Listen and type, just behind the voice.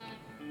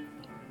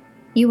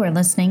You are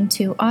listening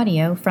to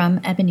audio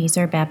from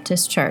Ebenezer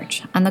Baptist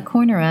Church on the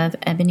corner of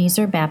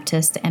Ebenezer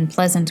Baptist and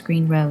Pleasant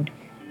Green Road.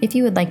 If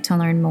you would like to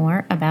learn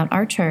more about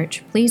our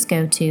church, please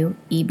go to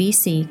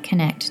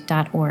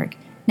ebcconnect.org.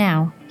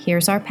 Now,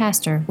 here's our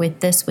pastor with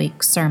this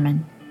week's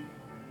sermon.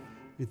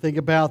 You think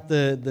about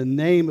the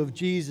name of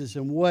Jesus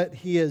and what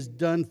He has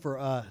done for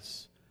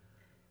us.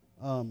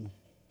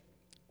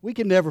 We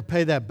can never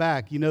pay that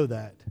back, you know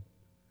that.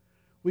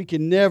 We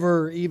can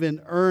never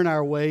even earn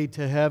our way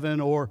to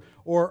heaven or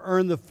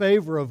earn the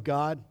favor of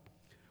God.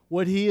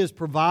 What He has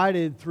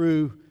provided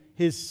through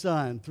His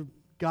Son,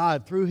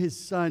 through His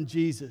Son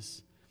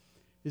Jesus,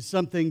 is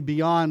something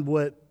beyond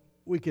what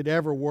we could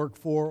ever work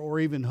for or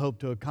even hope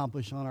to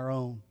accomplish on our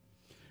own.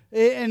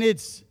 And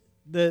it's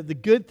the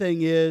good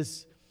thing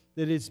is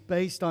that it's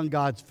based on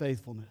God's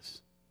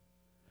faithfulness.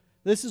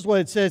 This is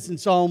what it says in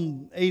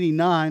Psalm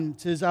 89.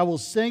 It says, I will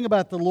sing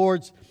about the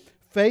Lord's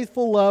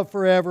faithful love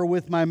forever.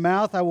 With my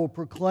mouth I will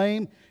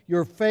proclaim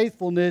your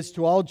faithfulness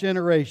to all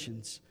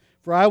generations.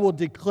 For I will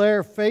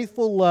declare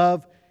faithful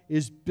love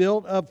is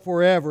built up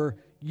forever.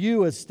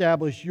 You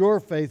establish your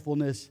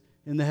faithfulness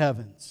in the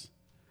heavens.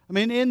 I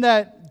mean, in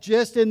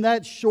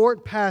that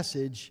short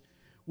passage,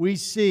 we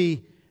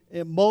see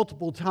it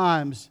multiple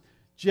times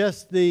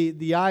just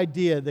the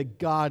idea that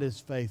God is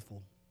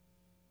faithful.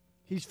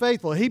 He's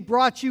faithful. He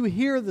brought you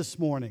here this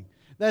morning.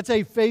 That's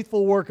a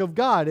faithful work of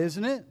God,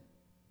 isn't it?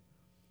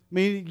 I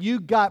mean, you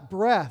got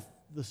breath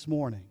this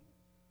morning.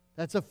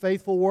 That's a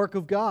faithful work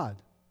of God.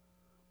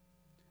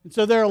 And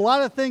so there are a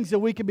lot of things that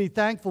we can be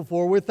thankful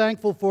for. We're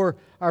thankful for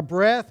our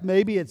breath.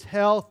 Maybe it's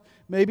health.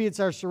 Maybe it's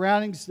our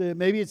surroundings.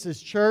 Maybe it's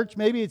this church.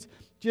 Maybe it's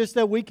just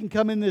that we can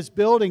come in this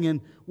building and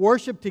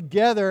worship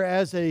together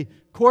as a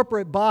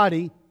corporate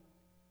body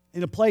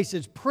in a place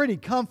that's pretty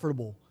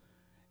comfortable.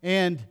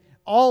 And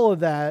all of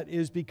that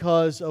is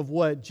because of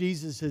what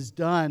Jesus has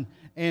done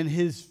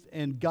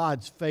and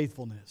God's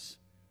faithfulness.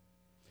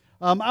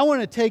 I want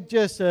to take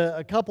just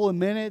a couple of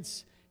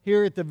minutes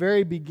here at the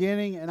very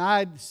beginning, and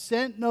I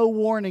sent no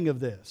warning of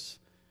this.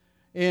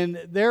 And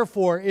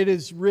therefore, it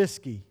is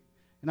risky.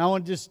 And I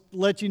want to just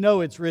let you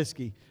know it's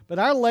risky. But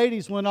our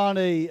ladies went on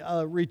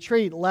a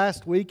retreat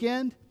last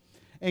weekend,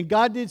 and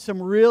God did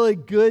some really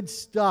good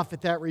stuff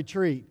at that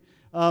retreat.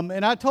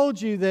 And I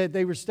told you that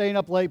they were staying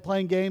up late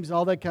playing games and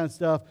all that kind of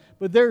stuff,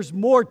 but there's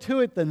more to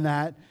it than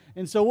that.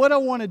 And so what I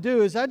want to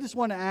do is I just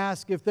want to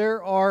ask if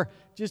there are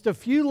just a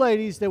few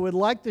ladies that would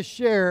like to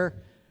share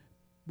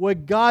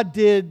what God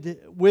did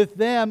with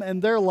them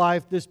and their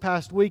life this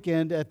past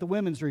weekend at the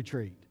women's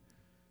retreat.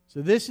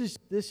 So this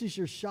is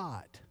your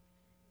shot.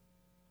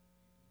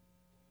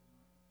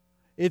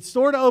 It's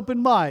sort of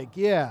open mic,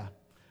 yeah.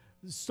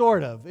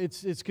 Sort of.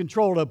 It's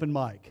controlled open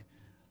mic.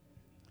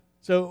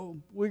 So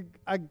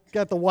I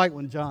got the white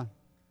one, John.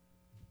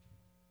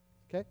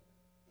 Okay.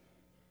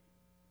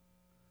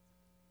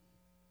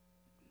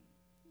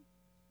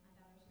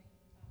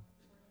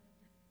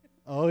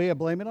 Oh yeah,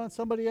 blame it on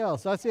somebody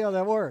else. I see how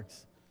that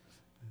works.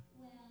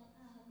 I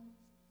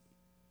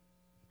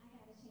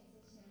got a chance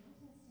to share my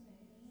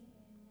testimony and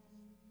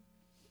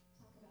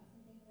talk about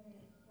some things that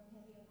were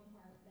heavy on my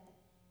heart. But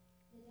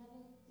the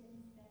devil did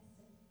his best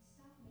to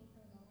stop me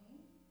from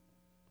going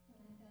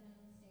when I fell down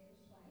the stairs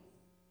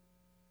twice.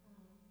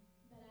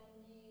 But I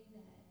knew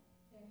that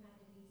there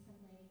had to be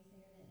some ladies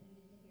there that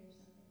needed to hear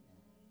something that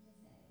I need to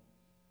say.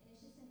 And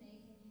it's just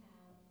amazing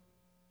how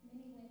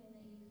many women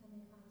that you come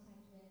in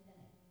contact with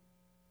that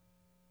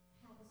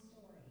have a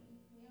story.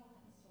 We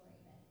all have a story,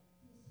 but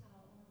just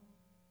how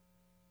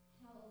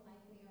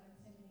alike we are in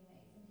so many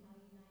ways, and how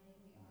united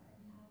we are,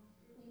 and how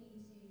we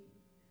need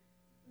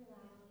to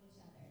rely on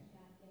each other. And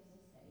God gives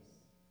us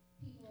those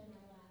people in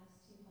our lives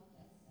to help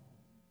us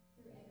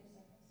through every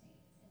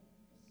circumstance. And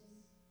it's just,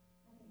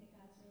 I think that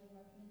God's really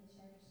working in the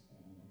church and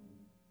uniting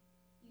people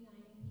so that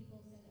we can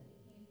become awakened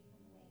in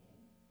Him.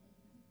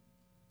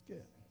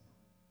 Good.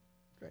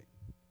 Great.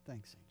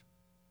 Thanks, Angel.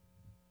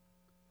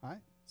 All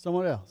right.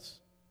 Someone else.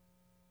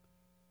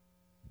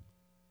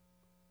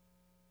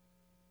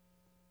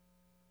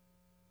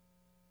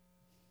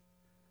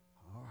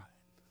 All right.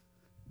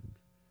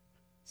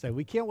 So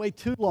we can't wait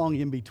too long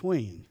in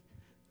between.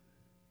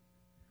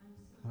 I'm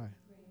so All right.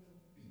 grateful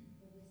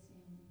for this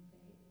family of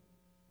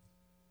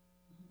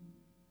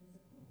faith as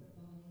a corporate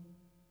body.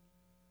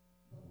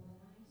 But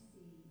what I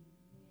see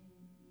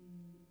when you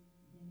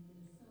then get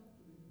a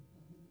subgroup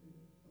of the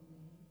group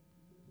away,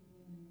 a group of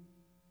women,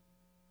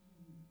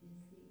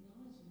 is the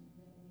acknowledgement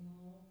that we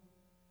all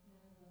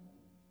have a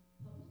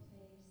public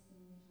face and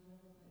we kind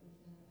of look like we've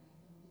got our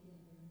act all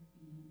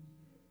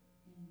together.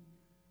 And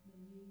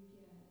when you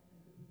get a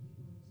group of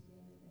people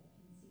together that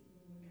can seek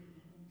the Lord in the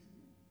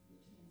intimate, the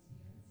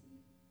transparency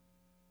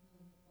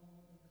of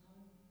all the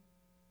common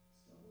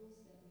struggles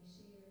that we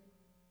share,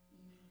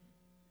 and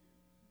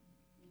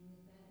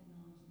with that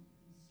acknowledgement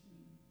comes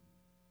strength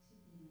to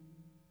then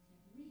have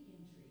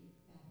re-entry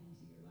back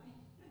into your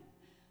life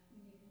when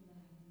you come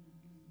back, and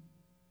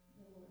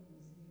the Lord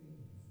was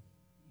very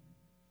present there.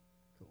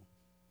 Cool.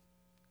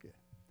 Good.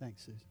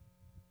 Thanks, Susan.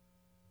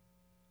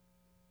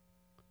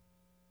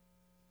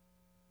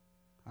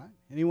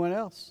 right. Anyone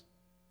else?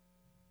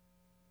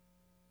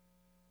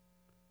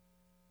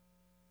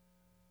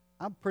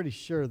 I'm pretty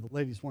sure the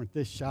ladies weren't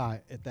this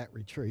shy at that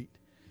retreat.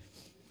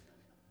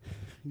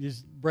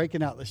 Just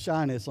breaking out the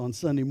shyness on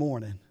Sunday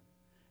morning.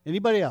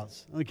 Anybody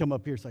else? Let me come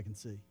up here so I can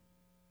see.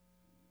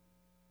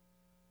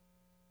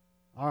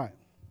 All right.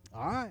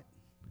 All right.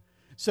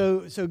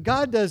 So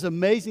God does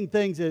amazing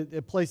things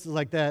at places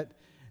like that.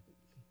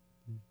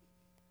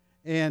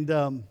 And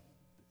I'm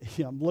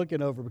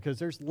looking over because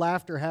there's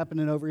laughter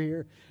happening over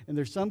here, and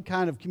there's some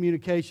kind of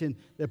communication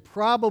that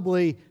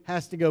probably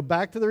has to go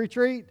back to the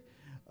retreat.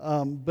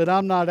 But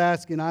I'm not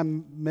asking.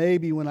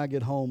 Maybe when I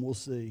get home, we'll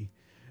see.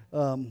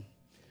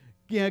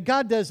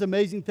 God does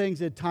amazing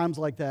things at times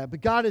like that.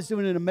 But God is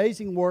doing an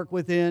amazing work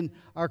within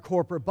our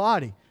corporate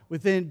body,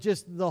 within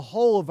just the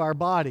whole of our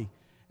body,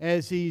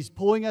 as He's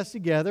pulling us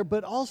together,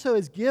 but also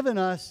has given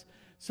us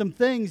some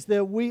things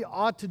that we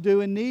ought to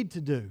do and need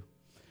to do.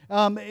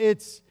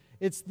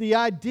 It's the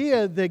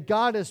idea that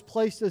God has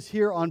placed us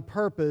here on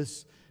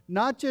purpose,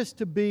 not just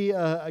to be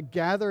a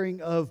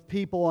gathering of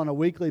people on a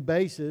weekly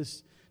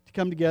basis to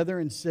come together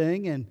and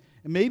sing and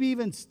maybe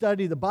even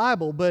study the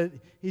Bible, but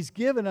He's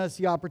given us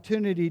the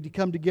opportunity to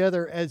come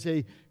together as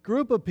a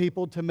group of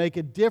people to make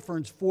a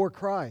difference for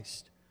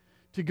Christ,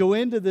 to go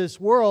into this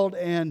world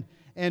and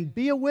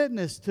be a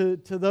witness to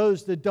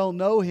those that don't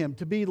know Him,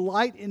 to be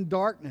light in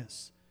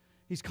darkness.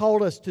 He's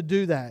called us to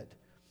do that.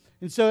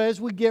 And so as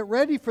we get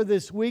ready for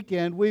this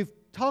weekend, we've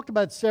talked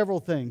about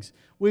several things.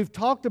 We've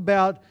talked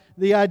about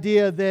the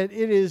idea that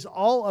it is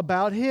all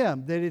about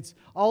Him, that it's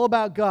all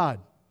about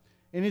God.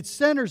 And it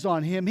centers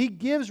on Him. He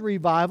gives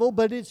revival,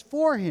 but it's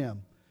for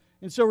Him.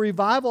 And so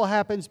revival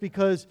happens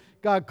because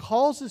God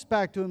calls us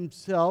back to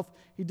Himself.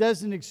 He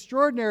does an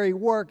extraordinary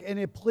work, and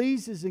it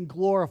pleases and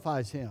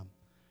glorifies Him.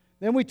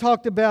 Then we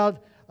talked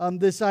about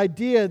this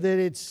idea that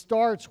it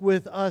starts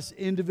with us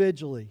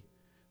individually.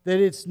 That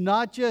it's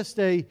not just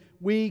a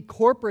we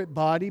corporate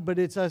body, but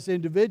it's us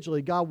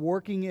individually. God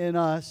working in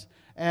us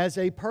as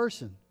a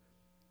person.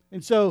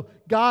 And so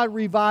God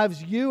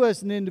revives you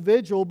as an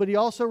individual, but He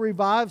also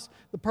revives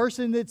the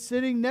person that's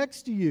sitting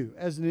next to you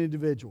as an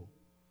individual.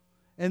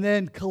 And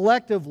then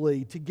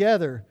collectively,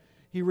 together,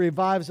 He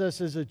revives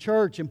us as a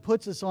church and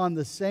puts us on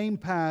the same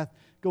path,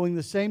 going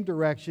the same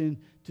direction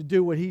to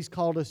do what He's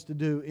called us to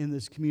do in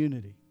this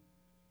community.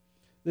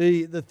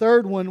 The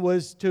third one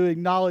was to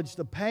acknowledge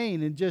the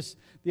pain and just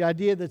the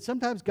idea that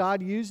sometimes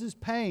God uses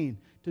pain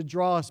to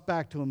draw us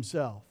back to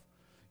Himself.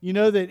 You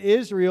know that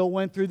Israel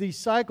went through these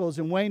cycles,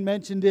 and Wayne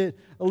mentioned it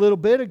a little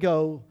bit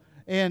ago,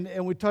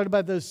 and we talked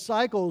about those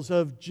cycles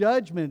of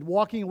judgment,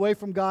 walking away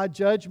from God,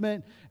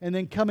 judgment, and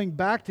then coming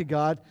back to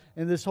God,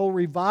 and this whole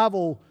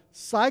revival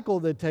cycle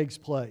that takes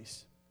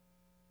place.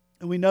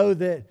 And we know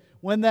that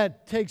when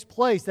that takes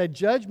place, that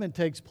judgment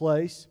takes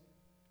place,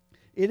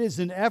 it is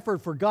an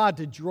effort for God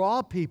to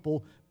draw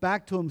people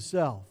back to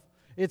Himself.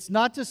 It's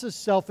not just a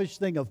selfish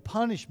thing of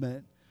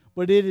punishment,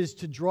 but it is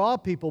to draw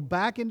people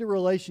back into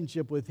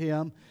relationship with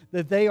Him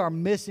that they are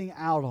missing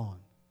out on.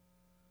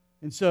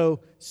 And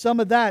so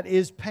some of that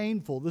is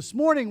painful. This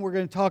morning we're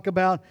going to talk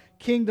about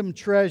kingdom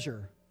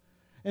treasure.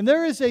 And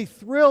there is a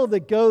thrill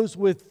that goes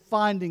with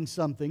finding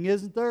something,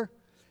 isn't there?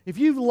 If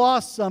you've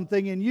lost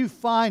something and you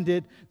find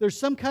it, there's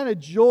some kind of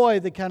joy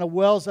that kind of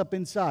wells up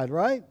inside,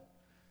 right?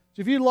 So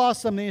if you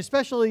lost something,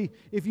 especially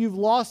if you've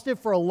lost it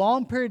for a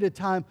long period of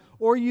time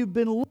or you've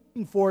been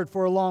looking for it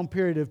for a long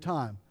period of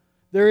time,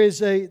 there is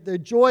the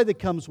joy that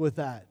comes with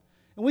that.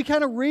 And we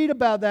kind of read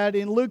about that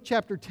in Luke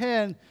chapter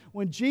 10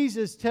 when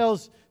Jesus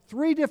tells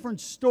 3 different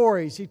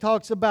stories. He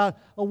talks about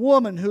a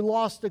woman who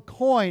lost a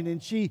coin,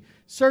 and she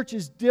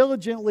searches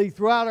diligently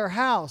throughout her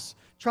house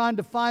trying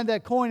to find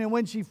that coin. And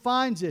when she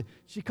finds it,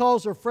 she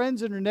calls her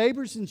friends and her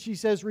neighbors and she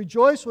says,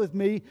 "Rejoice with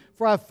me,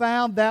 for I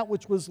found that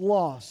which was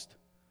lost."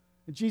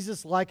 And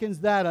Jesus likens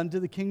that unto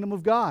the kingdom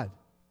of God.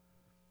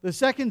 The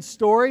second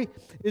story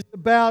is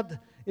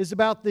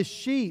about the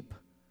sheep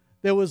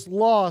that was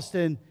lost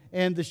and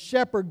the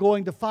shepherd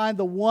going to find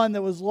the one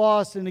that was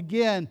lost. And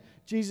again,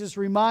 Jesus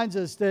reminds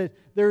us that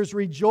there's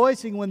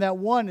rejoicing when that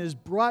one is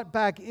brought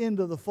back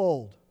into the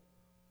fold.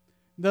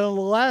 Then the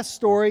last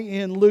story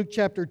in Luke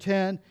chapter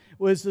 10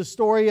 was the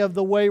story of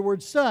the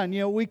wayward son.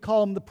 You know, we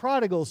call him the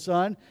prodigal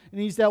son,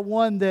 and he's that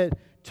one that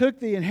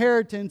took the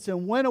inheritance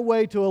and went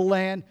away to a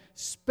land,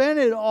 spent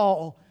it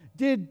all,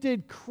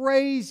 did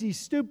crazy,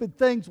 stupid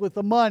things with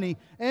the money,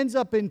 ends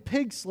up in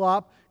pig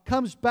slop,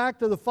 comes back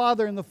to the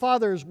father, and the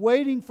father is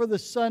waiting for the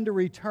son to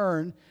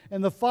return,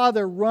 and the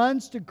father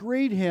runs to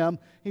greet him.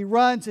 He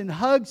runs and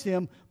hugs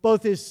him,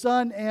 both his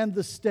son and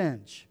the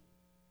stench.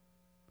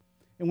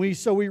 And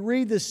we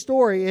read this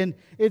story, and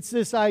it's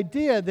this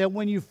idea that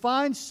when you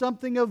find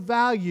something of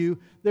value,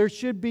 there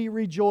should be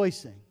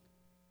rejoicing.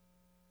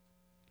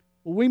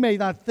 Well, we may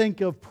not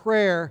think of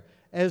prayer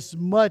as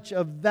much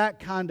of that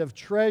kind of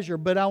treasure,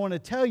 but I want to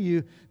tell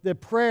you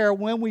that prayer,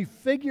 when we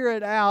figure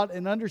it out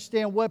and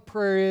understand what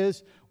prayer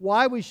is,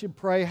 why we should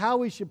pray, how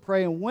we should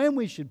pray, and when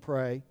we should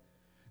pray,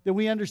 then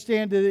we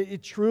understand that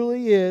it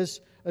truly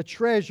is a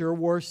treasure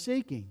worth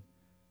seeking.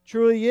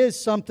 Truly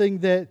is something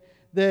that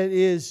that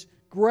is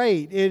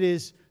great. It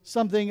is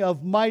something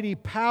of mighty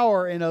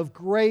power and of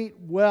great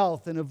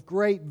wealth and of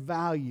great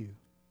value.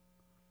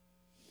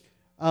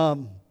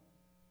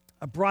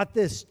 I brought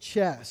this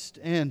chest,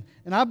 and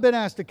I've been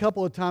asked a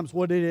couple of times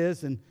what it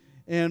is,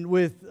 and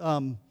with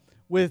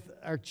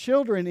our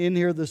children in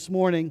here this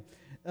morning,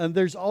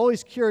 there's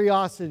always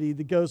curiosity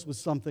that goes with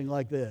something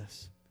like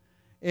this.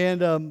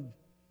 And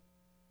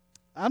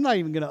I'm not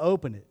even going to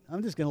open it.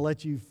 I'm just going to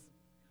let you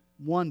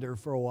wonder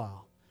for a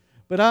while.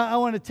 But I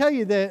want to tell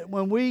you that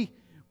when we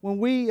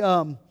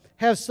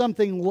have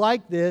something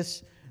like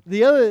this,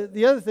 the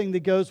other thing that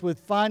goes with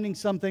finding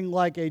something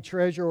like a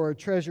treasure or a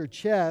treasure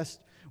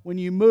chest, when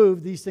you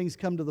move, these things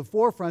come to the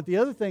forefront. The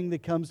other thing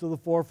that comes to the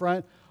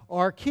forefront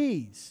are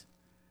keys.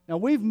 Now,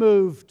 we've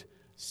moved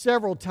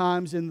several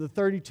times in the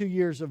 32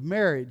 years of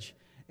marriage,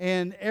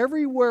 and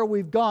everywhere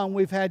we've gone,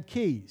 we've had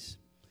keys.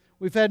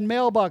 We've had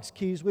mailbox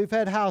keys, we've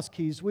had house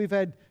keys, we've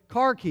had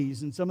car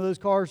keys, and some of those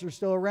cars are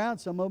still around,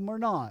 some of them are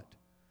not.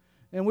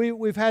 And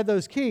we've had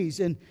those keys.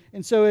 And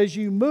so as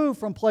you move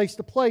from place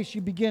to place, you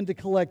begin to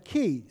collect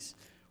keys.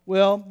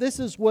 Well, this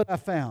is what I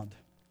found.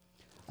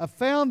 I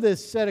found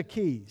this set of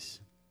keys.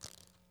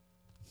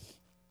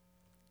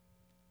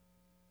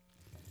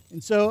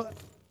 And so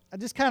I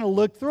just kind of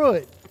looked through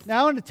it.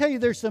 Now I want to tell you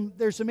there's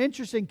some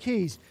interesting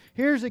keys.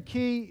 Here's a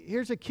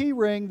key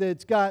ring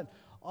that's got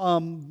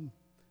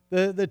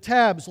the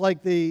tabs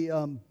like the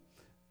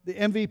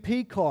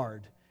MVP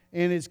card.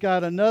 And it's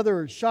got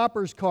another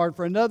shopper's card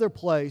for another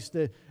place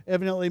that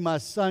evidently my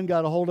son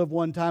got a hold of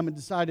one time and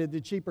decided the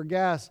cheaper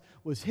gas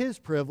was his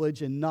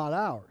privilege and not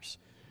ours.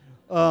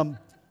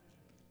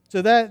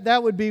 So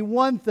that would be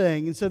one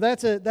thing. And so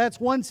that's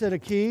one set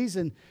of keys.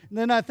 And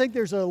then I think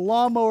there's a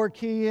lawnmower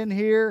key in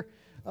here.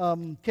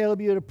 Caleb,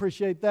 you'd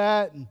appreciate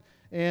that.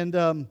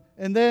 And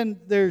then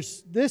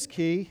there's this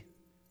key.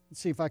 Let's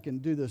see if I can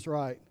do this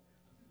right.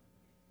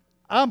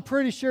 I'm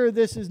pretty sure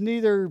this is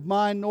neither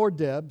mine nor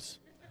Deb's.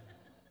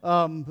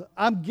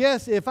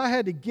 If I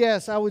had to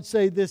guess, I would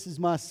say this is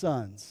my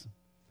son's.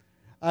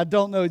 I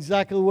don't know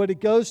exactly what it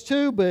goes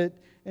to, but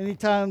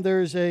anytime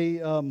there's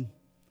a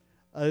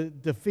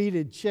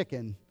defeated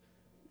chicken,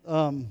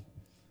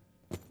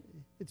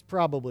 it's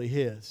probably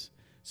his.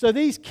 So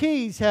these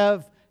keys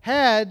have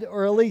had,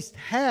 or at least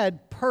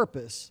had,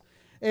 purpose.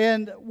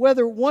 And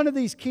whether one of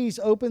these keys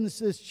opens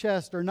this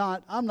chest or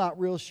not, I'm not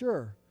real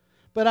sure.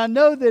 But I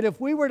know that if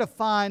we were to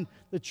find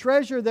the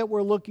treasure that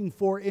we're looking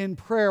for in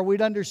prayer,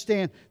 we'd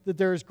understand that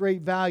there is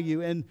great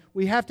value, and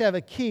we have to have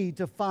a key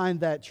to find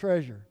that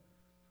treasure.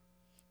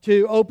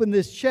 To open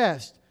this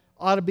chest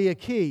ought to be a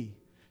key.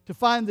 To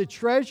find the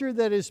treasure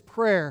that is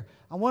prayer,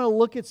 I want to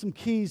look at some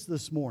keys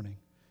this morning.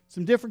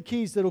 Some different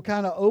keys that will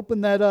kind of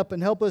open that up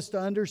and help us to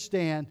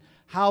understand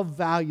how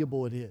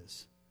valuable it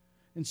is.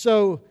 And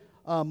so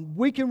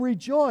we can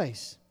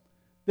rejoice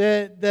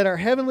that our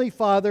Heavenly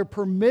Father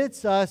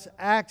permits us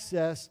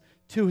access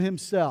to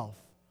Himself.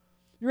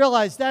 You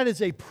realize that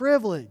is a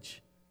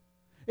privilege.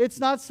 It's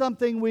not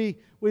something we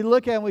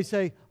look at and we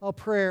say, oh,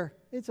 prayer,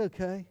 it's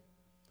okay.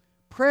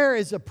 Prayer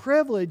is a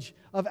privilege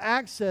of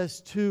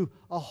access to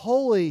a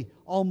holy,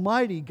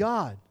 almighty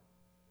God.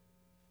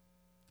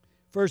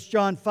 1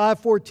 John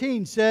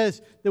 5:14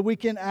 says that we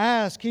can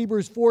ask.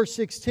 Hebrews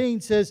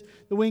 4:16 says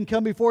that we can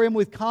come before Him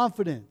with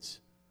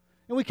confidence.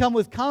 And we come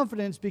with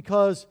confidence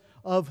because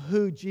of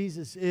who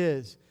Jesus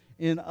is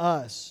in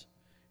us.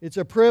 It's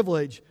a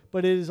privilege,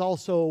 but it is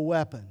also a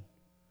weapon.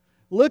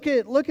 Look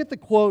at the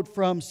quote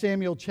from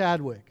Samuel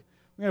Chadwick.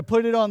 We're going to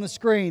put it on the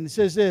screen. It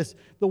says this: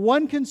 "The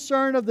one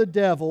concern of the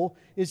devil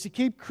is to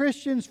keep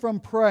Christians from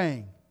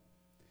praying.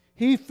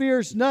 He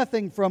fears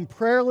nothing from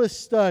prayerless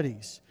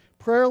studies,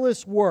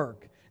 prayerless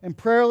work, and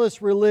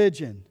prayerless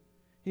religion.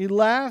 He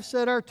laughs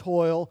at our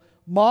toil,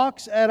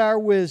 mocks at our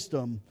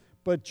wisdom,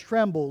 but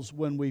trembles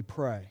when we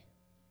pray."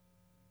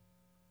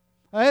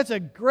 Now, that's a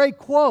great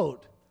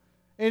quote.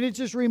 And it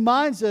just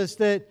reminds us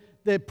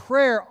that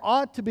prayer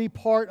ought to be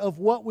part of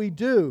what we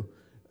do,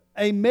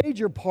 a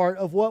major part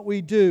of what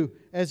we do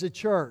as a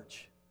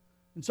church.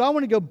 And so I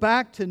want to go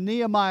back to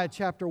Nehemiah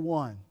chapter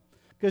 1.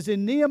 Because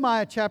in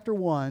Nehemiah chapter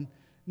 1,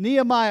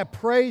 Nehemiah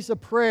prays a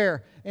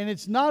prayer. And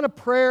it's not a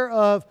prayer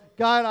of,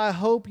 God, I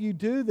hope you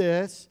do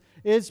this.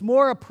 It's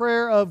more a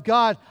prayer of,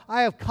 God,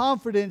 I have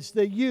confidence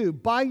that you,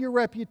 by your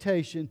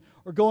reputation,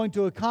 are going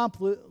to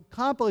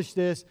accomplish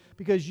this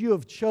because you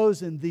have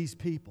chosen these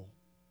people.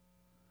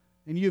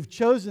 And you've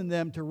chosen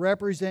them to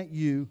represent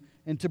you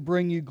and to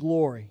bring you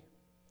glory.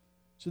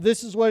 So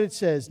this is what it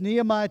says.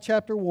 Nehemiah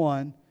chapter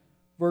 1,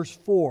 verse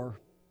 4.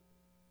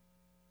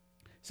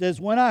 It says,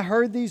 "When I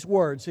heard these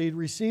words," so he'd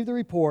received the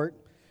report,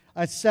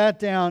 "I sat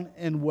down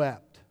and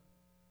wept."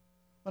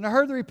 When I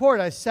heard the report,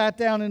 I sat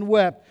down and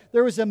wept.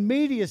 There was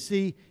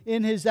immediacy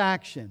in his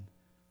action.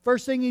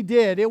 First thing he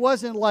did, it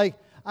wasn't like,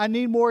 I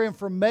need more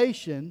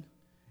information.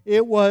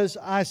 It was,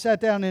 I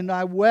sat down and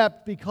I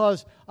wept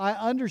because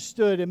I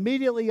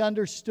immediately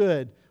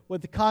understood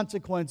what the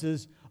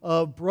consequences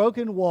of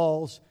broken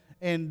walls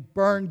and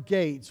burned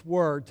gates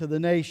were to the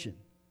nation.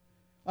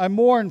 I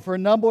mourned for a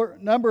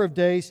number of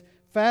days,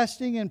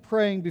 fasting and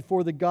praying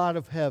before the God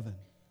of heaven.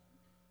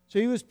 So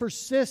he was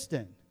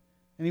persistent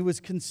and he was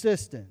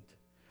consistent.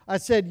 I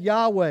said,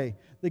 Yahweh,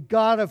 the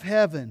God of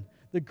heaven,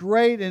 the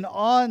great and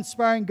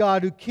awe-inspiring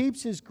God who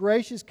keeps His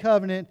gracious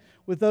covenant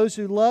with those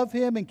who love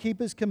Him and keep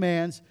His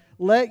commands,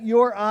 let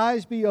your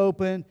eyes be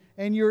open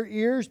and your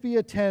ears be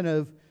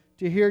attentive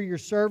to hear your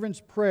servant's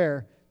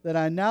prayer that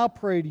I now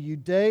pray to you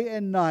day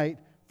and night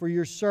for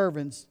your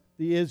servants,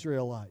 the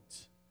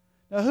Israelites.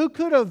 Now, who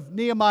could have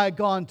Nehemiah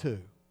gone to?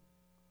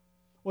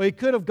 Well, he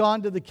could have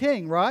gone to the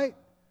king, right?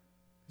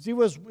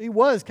 Because he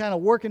was kind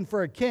of working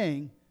for a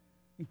king.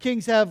 And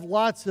kings have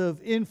lots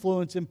of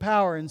influence and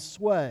power and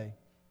sway.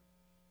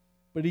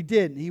 But he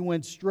didn't. He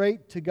went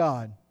straight to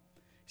God.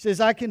 He says,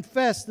 I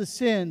confess the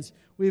sins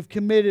we have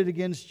committed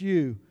against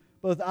you.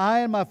 Both I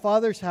and my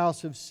father's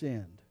house have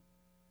sinned.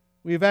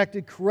 We have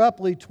acted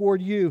corruptly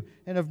toward you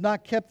and have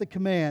not kept the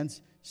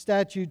commands,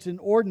 statutes, and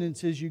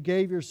ordinances you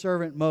gave your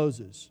servant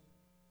Moses.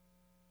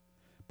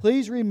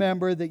 Please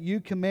remember that you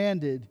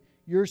commanded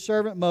your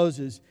servant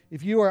Moses,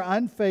 if you are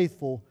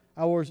unfaithful,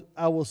 I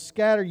will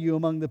scatter you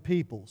among the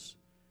peoples.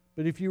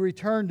 But if you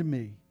return to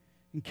me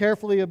and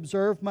carefully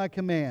observe my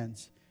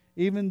commands,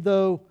 even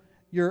though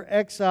your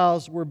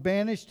exiles were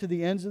banished to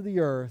the ends of the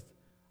earth,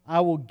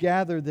 I will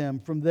gather them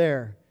from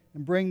there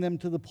and bring them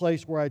to the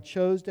place where I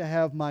chose to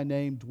have my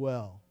name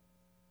dwell.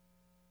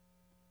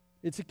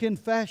 It's a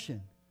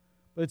confession,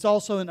 but it's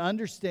also an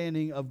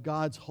understanding of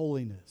God's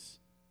holiness,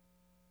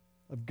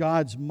 of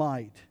God's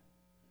might.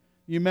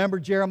 You remember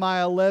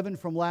Jeremiah 11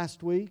 from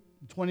last week,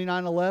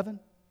 29:11?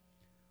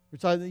 We're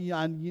talking,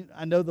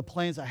 I know the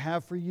plans I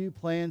have for you,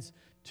 plans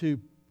to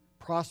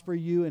prosper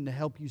you and to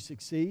help you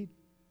succeed.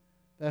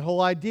 That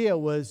whole idea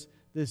was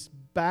this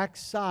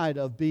backside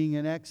of being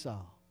in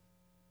exile.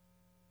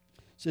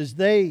 It says,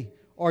 they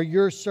are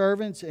your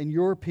servants and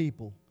your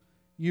people.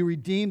 You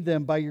redeemed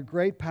them by your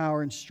great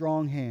power and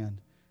strong hand.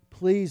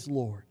 Please,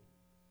 Lord,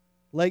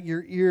 let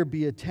your ear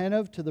be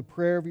attentive to the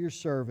prayer of your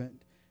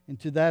servant and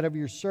to that of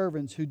your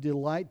servants who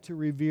delight to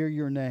revere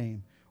your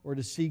name or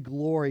to see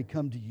glory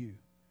come to you.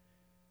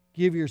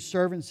 Give your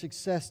servant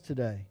success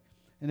today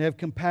and have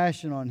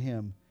compassion on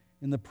him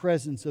in the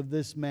presence of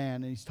this man.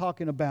 And he's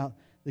talking about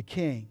the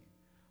king,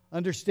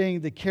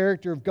 understanding the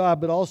character of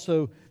God, but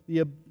also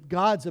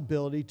God's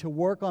ability to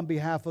work on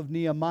behalf of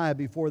Nehemiah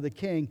before the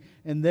king.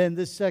 And then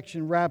this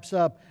section wraps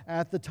up,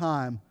 at the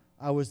time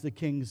I was the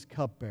king's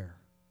cupbearer.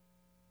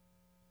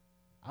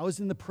 I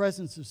was in the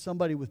presence of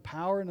somebody with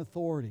power and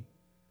authority.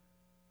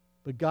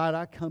 But God,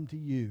 I come to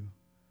you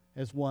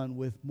as one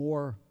with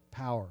more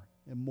power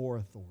and more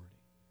authority.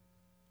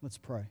 Let's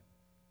pray.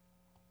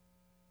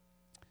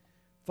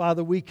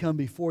 Father, we come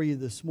before you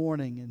this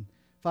morning. And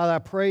Father, I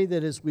pray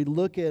that as we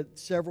look at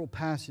several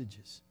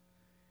passages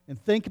and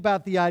think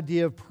about the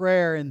idea of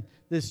prayer and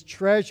this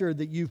treasure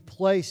that you've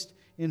placed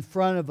in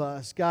front of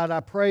us, God,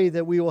 I pray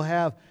that we will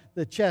have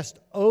the chest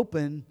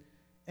open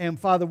and,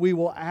 Father, we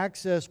will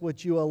access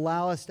what you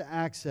allow us to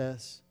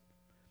access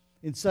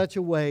in such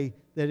a way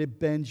that it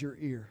bends your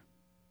ear.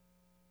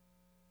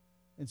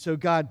 And so,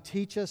 God,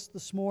 teach us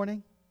this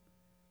morning.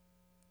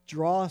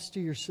 Draw us to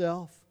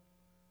yourself,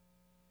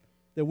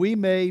 that we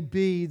may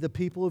be the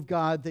people of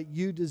God that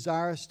you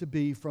desire us to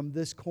be from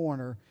this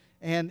corner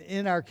and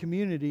in our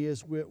community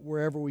as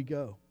wherever we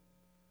go.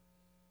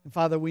 And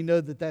Father, we know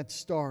that that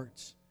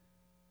starts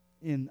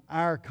in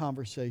our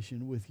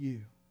conversation with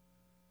you.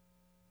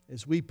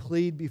 As we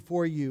plead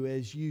before you,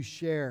 as you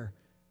share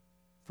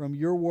from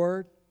your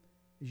word,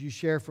 as you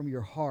share from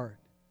your heart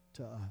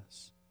to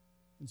us.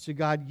 And so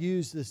God,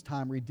 use this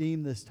time,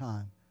 redeem this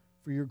time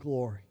for your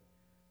glory.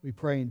 We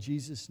pray in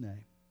Jesus'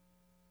 name.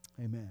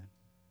 Amen.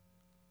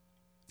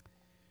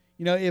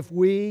 You know, if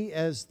we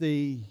as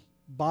the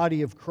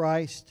body of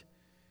Christ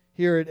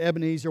here at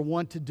Ebenezer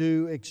want to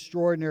do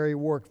extraordinary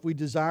work, if we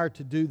desire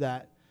to do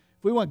that,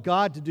 if we want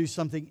God to do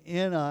something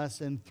in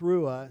us and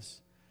through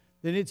us,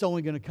 then it's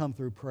only going to come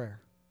through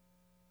prayer.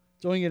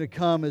 It's only going to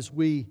come as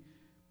we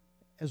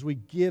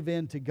give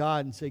in to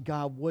God and say,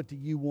 God, what do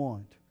you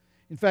want?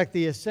 In fact,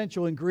 the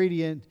essential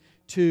ingredient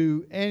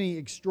to any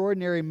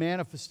extraordinary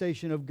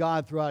manifestation of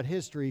God throughout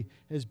history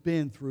has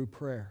been through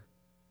prayer.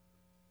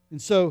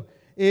 And so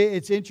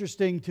it's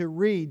interesting to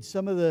read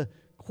some of the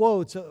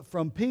quotes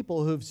from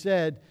people who've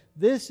said,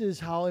 this is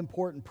how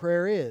important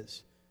prayer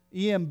is.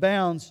 E.M.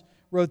 Bounds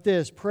wrote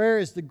this: prayer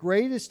is the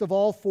greatest of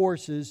all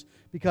forces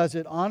because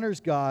it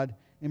honors God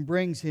and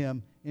brings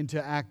Him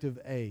into active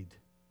aid.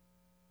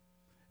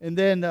 And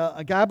then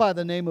a guy by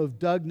the name of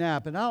Doug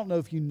Knapp, and I don't know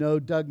if you know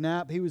Doug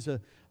Knapp, he was a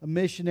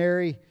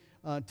missionary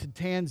to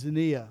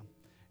Tanzania.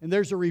 And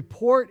there's a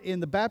report in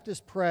the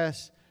Baptist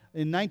Press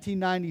in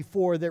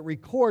 1994 that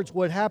records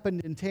what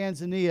happened in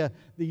Tanzania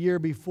the year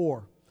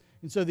before.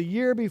 And so the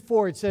year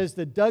before, it says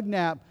that Doug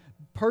Knapp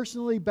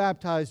personally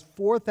baptized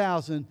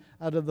 4,000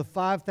 out of the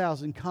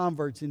 5,000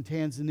 converts in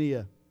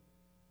Tanzania.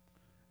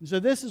 And so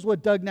this is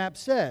what Doug Knapp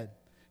said.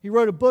 He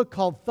wrote a book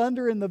called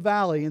Thunder in the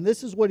Valley, and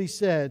this is what he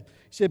said.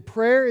 He said,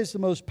 prayer is the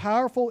most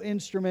powerful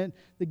instrument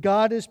that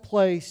God has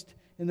placed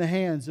in the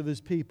hands of His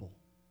people.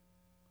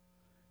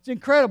 It's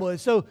incredible. And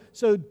so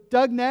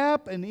Doug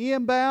Knapp and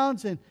Ian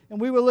Bounds, and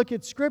we would look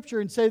at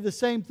Scripture and say the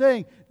same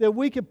thing, that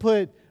we could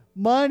put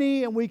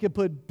money and we could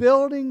put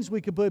buildings,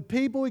 we could put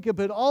people, we could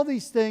put all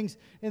these things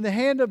in the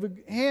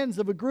hands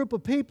of a group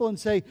of people and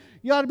say,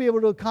 you ought to be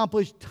able to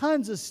accomplish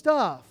tons of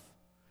stuff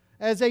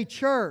as a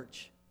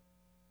church.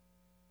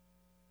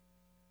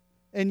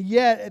 And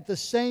yet, at the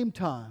same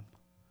time,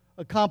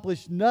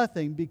 accomplish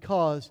nothing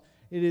because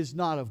it is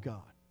not of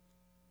God.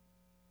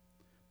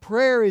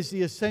 Prayer is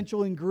the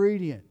essential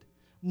ingredient.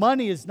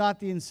 Money is not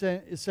the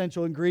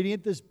essential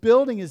ingredient. This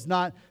building is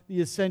not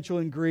the essential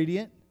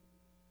ingredient.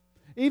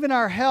 Even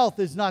our health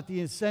is not the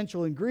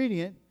essential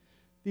ingredient.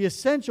 The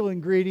essential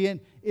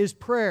ingredient is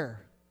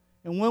prayer.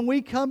 And when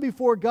we come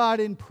before God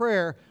in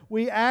prayer,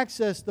 we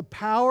access the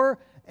power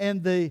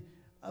and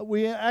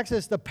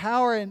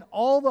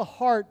all the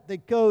heart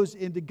that goes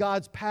into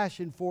God's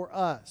passion for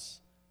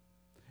us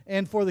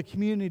and for the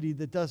community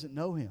that doesn't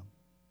know Him.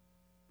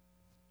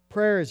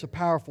 Prayer is a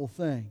powerful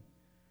thing.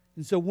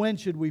 And so when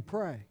should we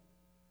pray?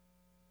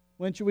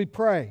 When should we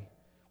pray?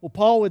 Well,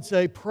 Paul would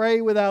say,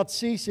 pray without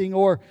ceasing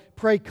or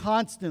pray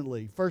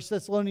constantly. 1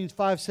 Thessalonians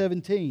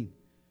 5:17.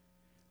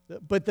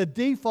 But the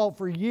default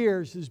for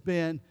years has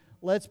been,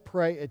 let's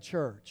pray at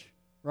church.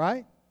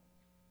 Right?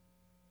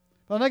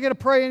 If I'm not going to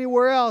pray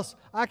anywhere else,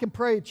 I can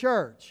pray at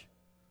church.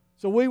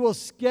 So we will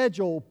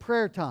schedule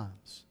prayer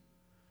times.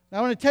 Now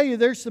I want to tell you,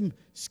 there's some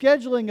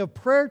scheduling of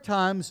prayer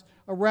times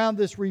around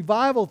this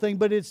revival thing,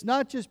 but it's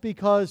not just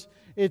because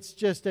it's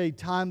just a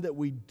time that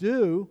we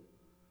do.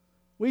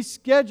 We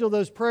schedule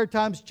those prayer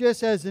times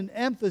just as an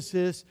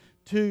emphasis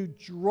to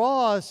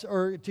draw us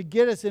or to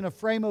get us in a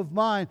frame of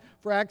mind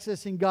for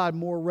accessing God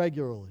more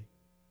regularly.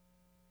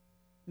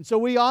 And so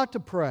we ought to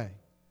pray.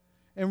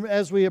 And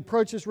as we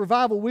approach this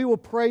revival, we will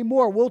pray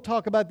more. We'll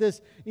talk about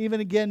this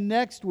even again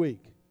next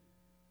week.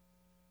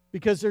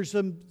 Because there's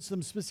some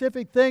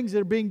specific things that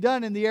are being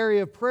done in the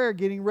area of prayer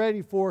getting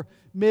ready for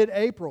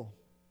mid-April.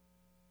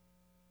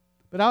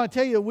 But I want to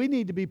tell you, we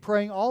need to be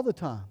praying all the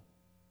time.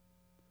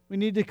 We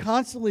need to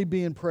constantly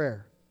be in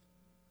prayer.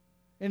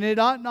 And it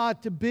ought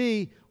not to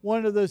be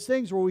one of those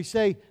things where we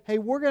say, hey,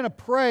 we're going to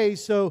pray,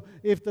 so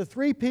if the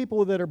 3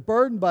 people that are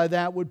burdened by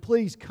that would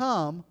please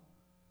come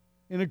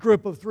in a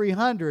group of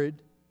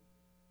 300,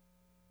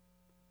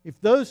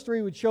 if those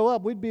 3 would show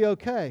up, we'd be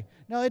okay.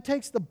 Now, it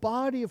takes the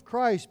body of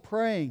Christ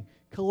praying,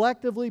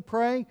 collectively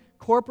praying,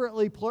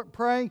 corporately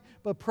praying,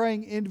 but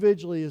praying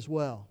individually as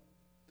well.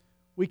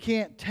 We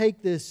can't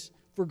take this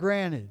for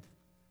granted.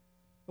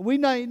 We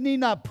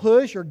need not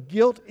push or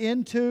guilt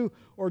into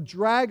or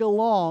drag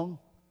along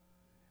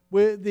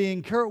with the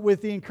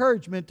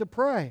encouragement to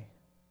pray.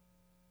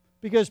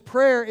 Because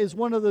prayer is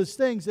one of those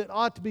things that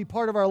ought to be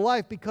part of our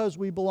life because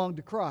we belong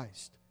to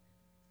Christ.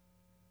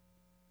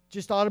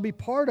 Just ought to be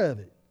part of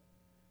it.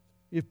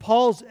 If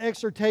Paul's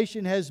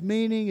exhortation has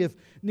meaning, if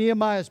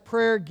Nehemiah's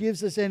prayer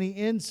gives us any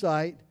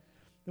insight,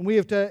 then we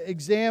have to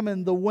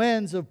examine the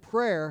whens of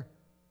prayer.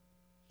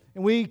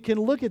 And we can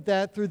look at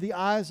that through the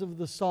eyes of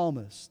the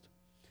psalmist.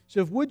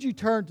 So would you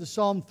turn to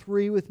Psalm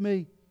 3 with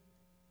me?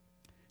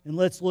 And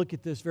let's look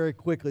at this very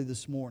quickly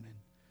this morning.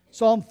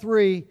 Psalm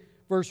 3,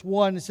 verse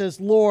 1, it says,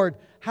 Lord,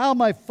 how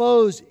my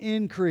foes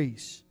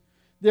increase.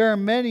 There are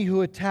many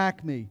who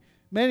attack me.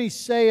 Many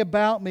say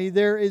about me,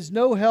 there is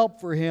no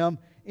help for him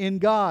in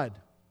God.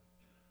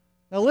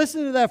 Now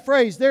listen to that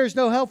phrase, there is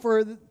no help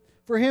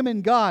for him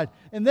in God.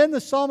 And then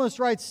the psalmist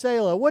writes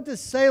Selah. What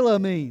does Selah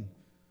mean?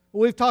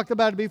 Well, we've talked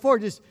about it before.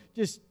 Just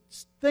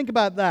think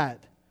about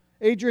that.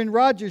 Adrian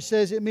Rogers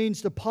says it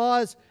means to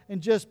pause and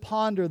just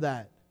ponder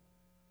that.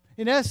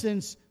 In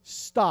essence,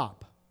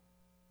 stop.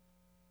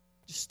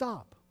 Just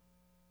stop.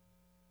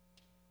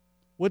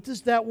 What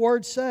does that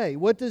word say?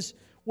 What does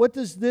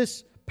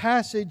this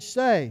passage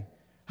say?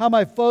 How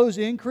my foes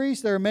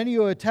increase. There are many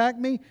who attack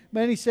me.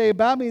 Many say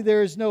about me,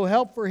 there is no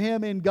help for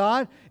him in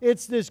God.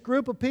 It's this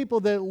group of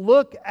people that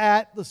look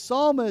at the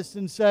psalmist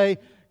and say,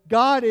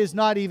 God is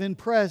not even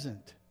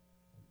present.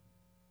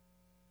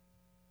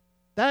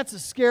 That's a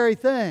scary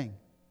thing.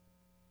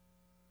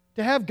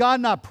 To have God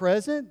not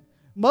present,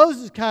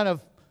 Moses kind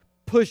of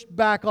pushed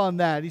back on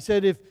that. He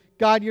said, if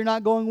God, you're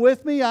not going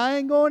with me, I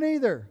ain't going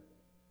either.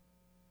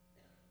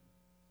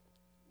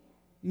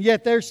 And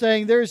yet they're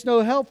saying there is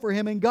no help for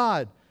him in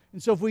God.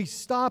 And so if we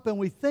stop and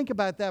we think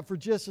about that for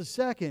just a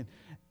second,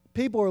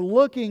 people are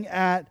looking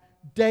at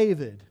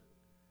David.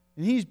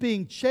 And he's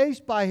being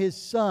chased by his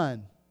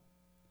son,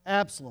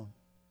 Absalom.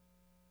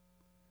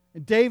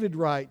 And David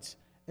writes,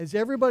 as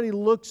everybody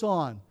looks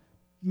on,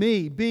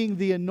 me being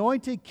the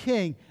anointed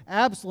king,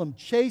 Absalom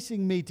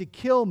chasing me to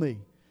kill me,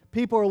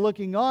 people are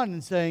looking on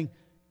and saying,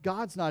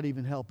 God's not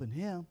even helping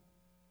him.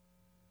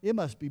 It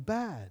must be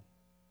bad.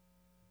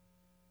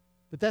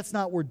 But that's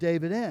not where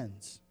David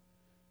ends.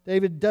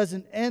 David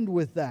doesn't end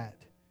with that.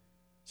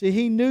 See,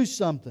 he knew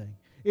something.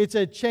 It's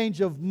a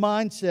change of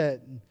mindset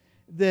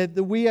that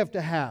we have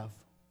to have.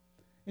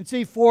 And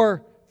see,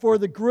 for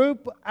the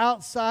group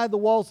outside the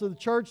walls of the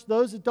church,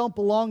 those that don't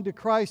belong to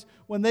Christ,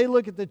 when they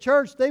look at the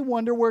church, they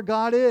wonder where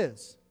God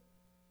is.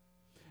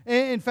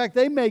 In fact,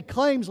 they make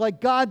claims like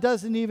God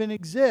doesn't even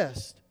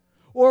exist,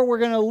 or we're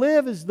going to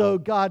live as though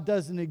God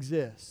doesn't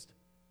exist.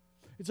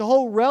 It's a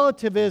whole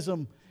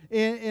relativism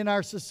in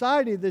our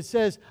society that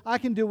says, I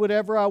can do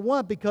whatever I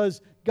want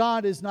because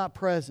God is not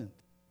present.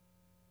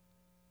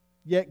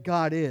 Yet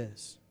God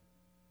is.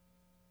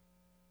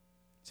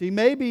 See,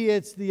 maybe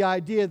it's the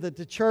idea that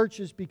the church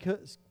has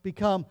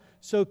become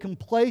so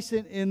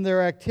complacent in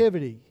their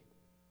activity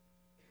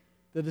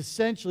that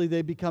essentially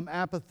they become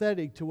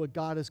apathetic to what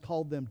God has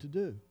called them to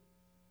do.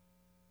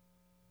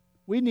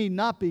 We need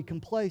not be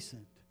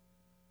complacent.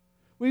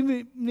 We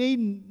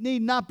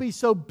need not be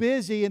so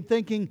busy in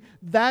thinking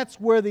that's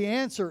where the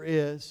answer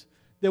is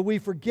that we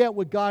forget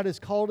what God has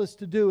called us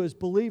to do as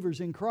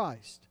believers in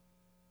Christ.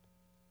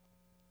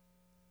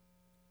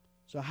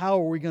 So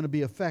how are we going to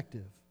be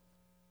effective?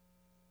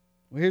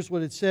 Well, here's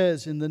what it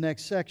says in the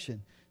next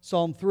section.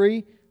 Psalm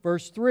 3,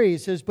 verse 3,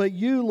 it says, "But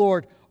you,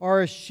 Lord,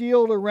 are a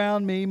shield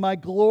around me, my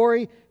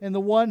glory, and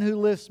the one who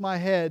lifts my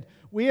head."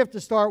 We have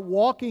to start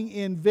walking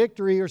in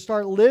victory or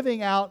start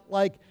living out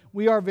like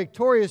we are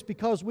victorious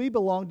because we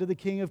belong to the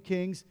King of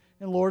Kings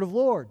and Lord of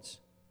Lords.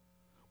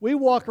 We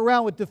walk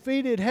around with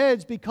defeated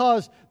heads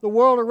because the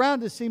world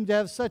around us seems to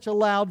have such a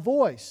loud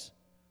voice.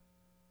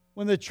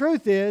 When the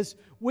truth is,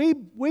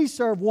 we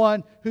serve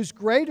one who's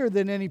greater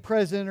than any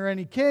president or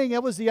any king.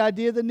 That was the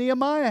idea that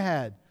Nehemiah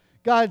had.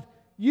 God,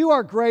 you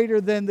are greater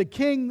than the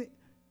king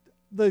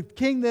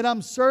that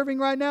I'm serving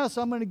right now,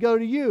 so I'm going to go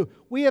to you.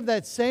 We have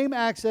that same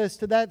access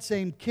to that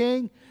same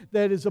king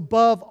that is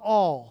above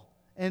all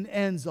and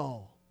ends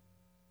all.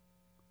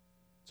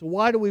 So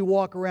why do we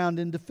walk around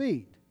in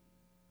defeat?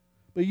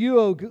 But you,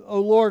 O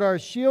Lord, are a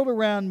shield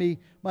around me,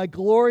 my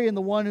glory and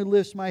the one who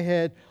lifts my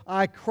head.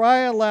 I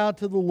cry aloud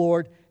to the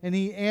Lord, and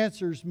He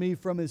answers me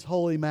from His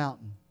holy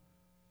mountain.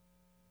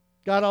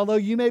 God, although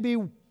you may be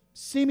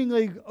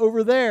seemingly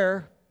over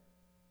there,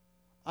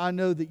 I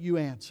know that you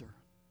answer.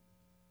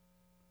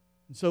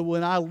 And so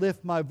when I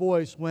lift my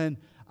voice, when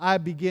I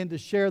begin to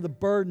share the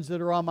burdens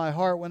that are on my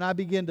heart, when I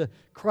begin to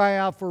cry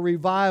out for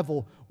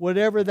revival,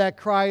 whatever that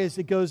cry is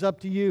that goes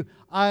up to you,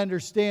 I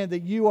understand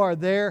that you are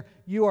there,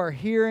 you are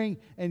hearing,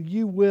 and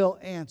you will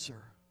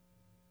answer.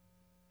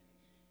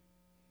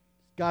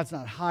 God's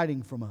not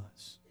hiding from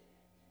us.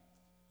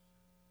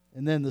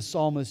 And then the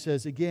psalmist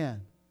says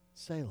again,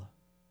 Selah.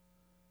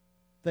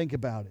 Think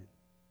about it.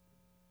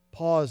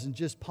 Pause and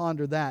just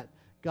ponder that.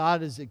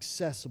 God is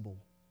accessible.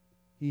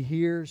 He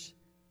hears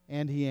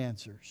and He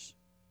answers.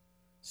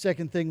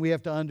 Second thing we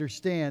have to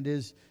understand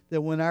is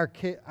that when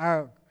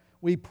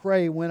we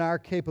pray when our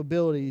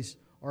capabilities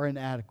are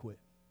inadequate.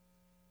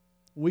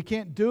 We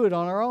can't do it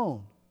on our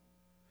own.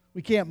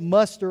 We can't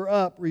muster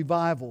up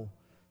revival.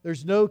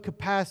 There's no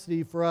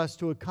capacity for us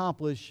to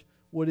accomplish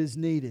what is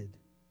needed.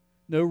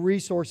 No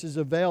resources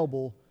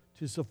available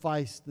to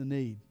suffice the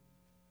need.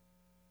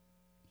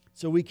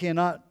 So we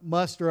cannot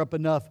muster up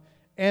enough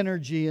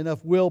energy,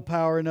 enough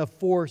willpower, enough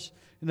force,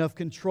 enough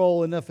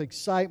control, enough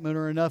excitement,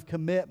 or enough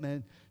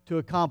commitment to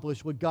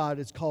accomplish what God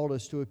has called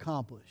us to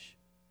accomplish.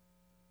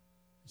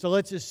 So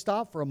let's just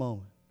stop for a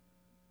moment.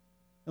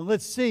 And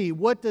let's see,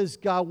 what does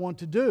God want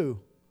to do?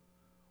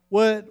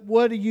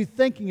 What are you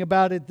thinking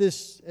about at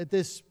this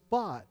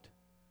spot?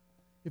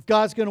 If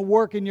God's going to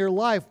work in your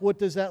life, what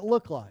does that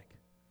look like?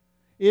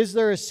 Is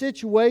there a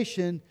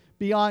situation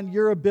beyond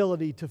your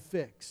ability to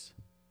fix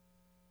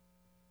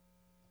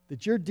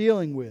that you're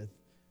dealing with?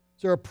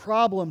 Is there a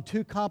problem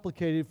too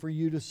complicated for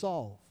you to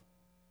solve?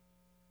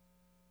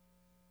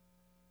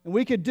 And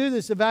we could do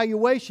this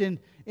evaluation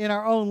in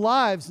our own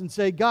lives and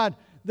say, God,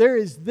 there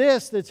is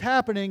this that's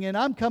happening, and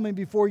I'm coming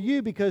before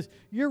you because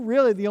you're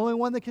really the only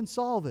one that can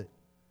solve it.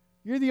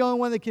 You're the only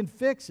one that can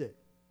fix it.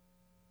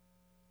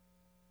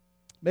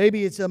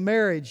 Maybe it's a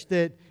marriage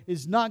that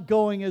is not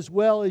going as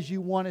well as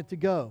you want it to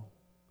go.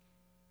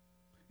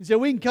 You say,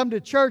 we can come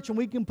to church and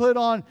we can put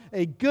on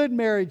a good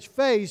marriage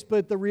face,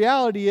 but the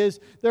reality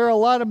is there are a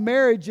lot of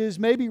marriages,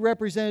 maybe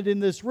represented in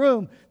this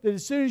room, that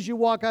as soon as you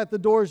walk out the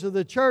doors of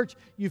the church,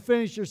 you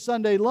finish your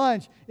Sunday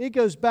lunch, it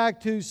goes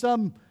back to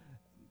some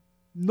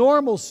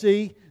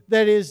normalcy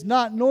that is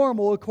not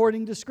normal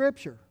according to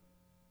Scripture.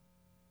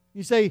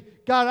 You say,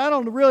 God, I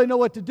don't really know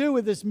what to do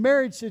with this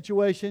marriage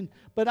situation,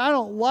 but I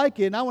don't like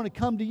it and I want to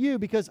come to you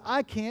because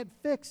I can't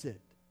fix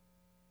it.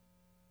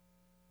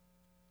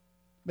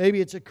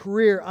 Maybe it's a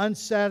career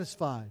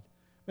unsatisfied.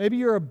 Maybe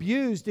you're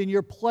abused in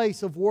your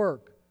place of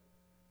work,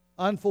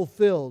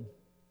 unfulfilled.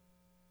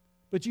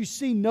 But you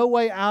see no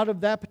way out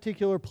of that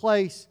particular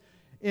place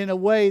in a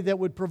way that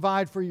would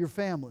provide for your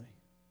family.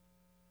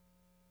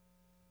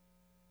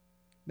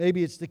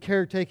 Maybe it's the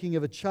caretaking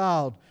of a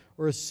child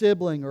or a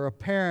sibling or a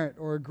parent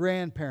or a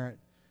grandparent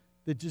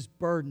that just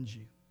burdens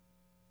you.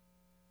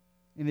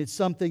 And it's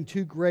something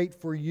too great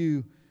for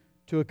you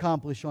to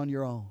accomplish on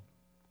your own.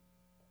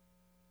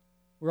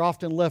 We're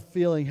often left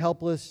feeling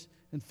helpless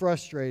and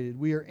frustrated.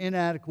 We are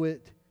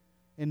inadequate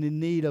and in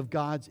need of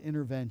God's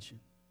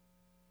intervention.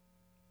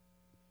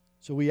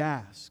 So we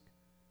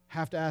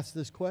have to ask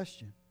this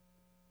question.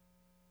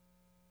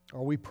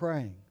 Are we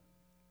praying?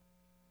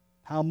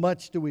 How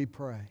much do we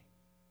pray?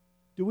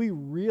 do we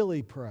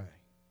really pray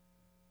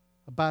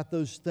about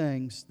those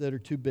things that are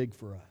too big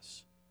for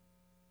us?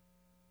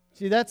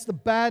 See, that's the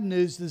bad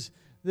news. Is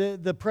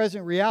the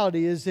present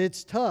reality is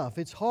it's tough,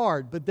 it's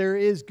hard, but there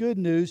is good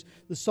news.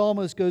 The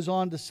psalmist goes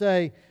on to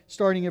say,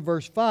 starting at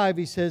verse 5,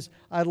 he says,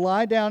 I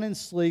lie down and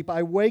sleep,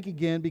 I wake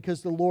again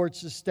because the Lord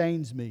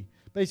sustains me.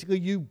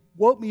 Basically, you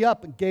woke me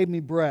up and gave me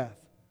breath,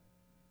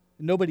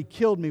 and nobody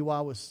killed me while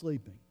I was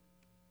sleeping.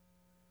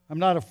 I'm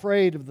not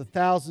afraid of the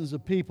thousands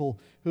of people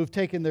who have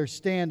taken their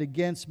stand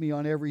against me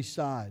on every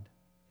side.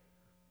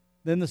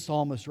 Then the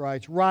psalmist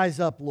writes, Rise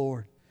up,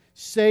 Lord.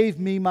 Save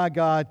me, my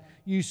God.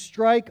 You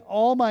strike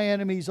all my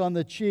enemies on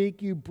the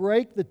cheek. You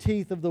break the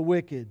teeth of the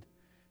wicked.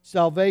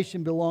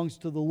 Salvation belongs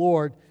to the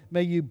Lord.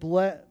 May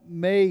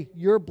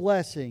your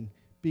blessing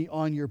be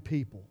on your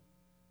people.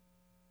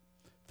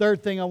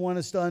 Third thing I want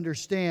us to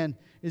understand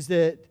is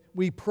that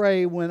we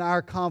pray when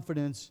our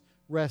confidence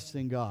rests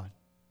in God.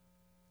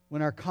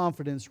 When our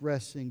confidence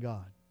rests in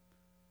God.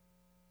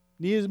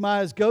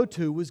 Nehemiah's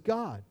go-to was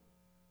God.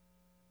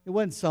 It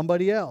wasn't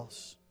somebody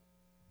else.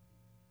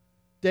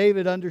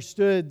 David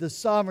understood the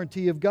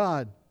sovereignty of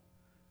God.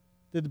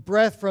 The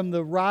breath from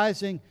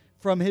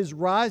his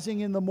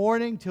rising in the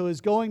morning to his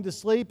going to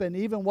sleep, and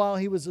even while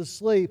he was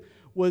asleep,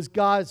 was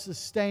God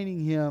sustaining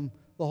him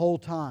the whole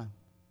time.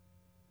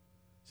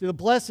 See, the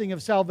blessing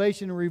of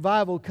salvation and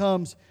revival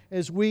comes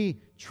as we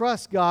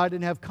trust God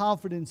and have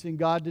confidence in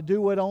God to do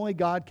what only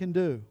God can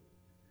do.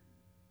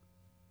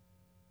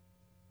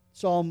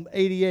 Psalm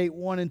 88,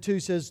 1 and 2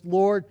 says,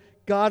 Lord,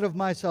 God of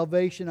my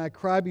salvation, I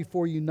cry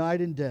before you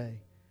night and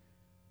day.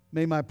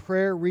 May my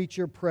prayer reach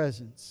your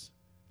presence.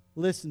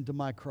 Listen to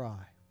my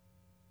cry.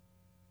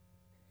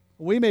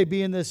 We may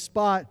be in this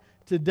spot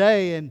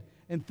today and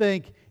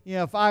think,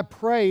 if I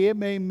pray, it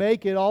may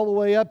make it all the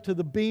way up to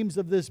the beams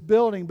of this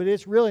building, but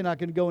it's really not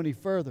going to go any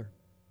further.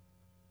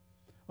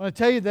 I want to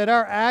tell you that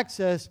our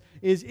access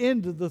is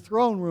into the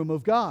throne room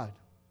of God.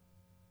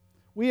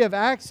 We have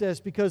access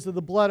because of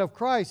the blood of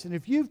Christ. And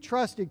if you've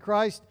trusted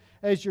Christ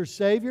as your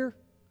Savior,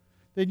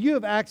 then you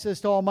have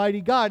access to Almighty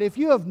God. If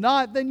you have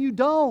not, then you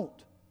don't.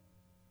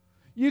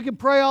 You can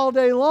pray all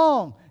day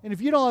long, and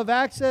if you don't have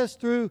access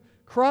through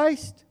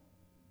Christ,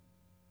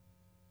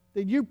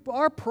 then you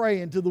are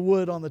praying to the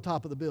wood on the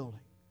top of the building.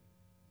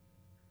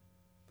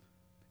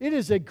 It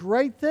is a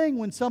great thing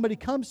when somebody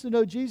comes to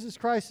know Jesus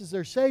Christ as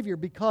their Savior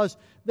because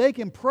they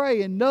can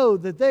pray and know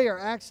that they are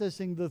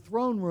accessing the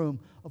throne room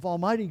of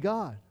Almighty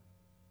God,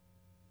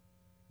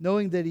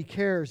 knowing that He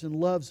cares and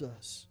loves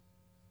us.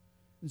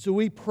 And so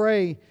we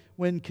pray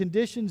when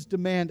conditions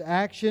demand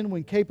action,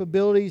 when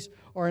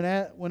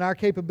our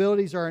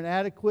capabilities are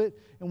inadequate,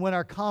 and when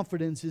our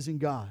confidence is in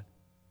God.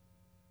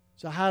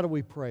 So how do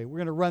we pray? We're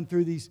going to run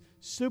through these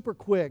super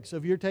quick. So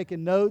if you're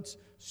taking notes,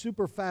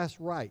 super fast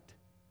write.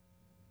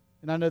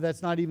 And I know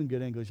that's not even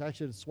good English. I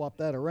should have swapped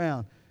that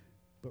around.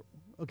 But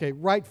okay,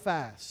 write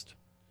fast.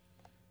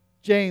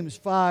 James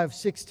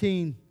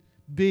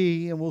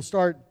 5:16b, and we'll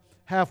start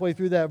halfway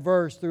through that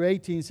verse through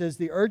 18, says,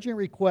 the urgent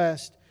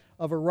request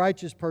of a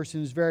righteous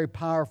person is very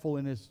powerful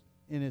in its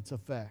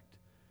effect.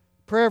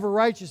 Prayer of a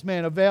righteous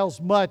man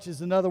avails much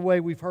is another way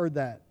we've heard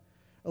that.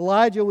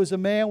 Elijah was a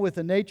man with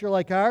a nature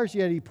like ours,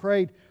 yet he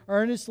prayed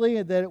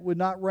earnestly that it would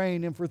not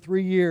rain, and for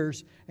 3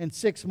 years and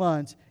 6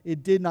 months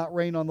it did not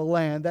rain on the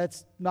land.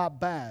 That's not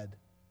bad.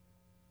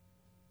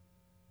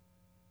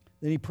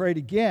 Then he prayed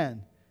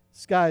again. The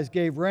skies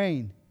gave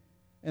rain,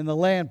 and the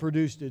land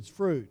produced its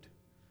fruit.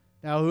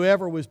 Now,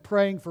 whoever was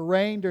praying for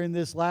rain during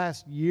this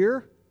last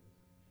year,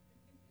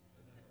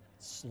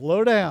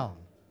 slow down,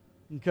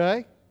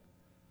 okay?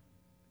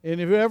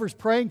 And if whoever's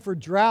praying for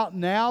drought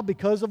now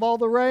because of all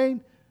the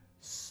rain,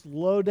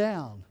 slow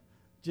down,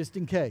 just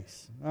in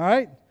case, all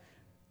right?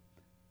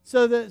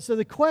 So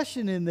the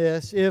question in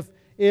this, if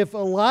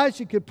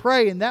Elijah could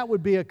pray and that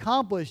would be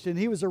accomplished and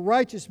he was a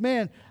righteous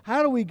man,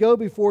 how do we go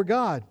before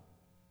God?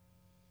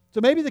 So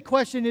maybe the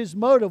question is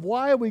motive.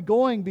 Why are we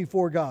going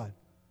before God?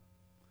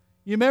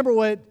 You remember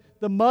what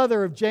the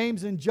mother of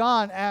James and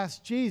John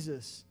asked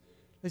Jesus.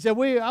 They said,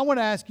 I want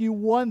to ask you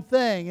one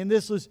thing. And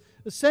this was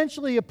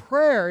essentially a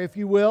prayer, if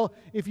you will.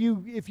 If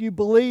you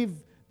believe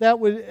that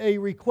was a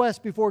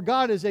request before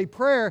God is a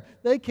prayer,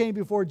 they came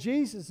before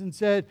Jesus and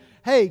said,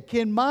 hey,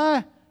 can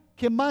my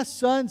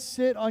son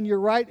sit on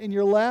your right and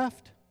your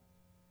left?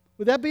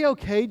 Would that be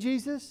okay,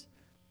 Jesus?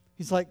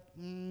 He's like,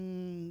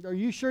 are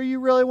you sure you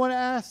really want to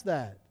ask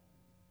that?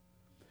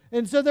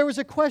 And so there was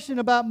a question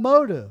about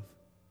motive.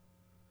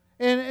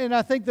 And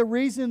I think the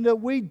reason that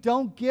we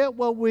don't get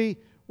what we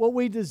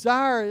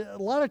desire,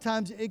 a lot of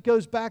times it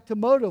goes back to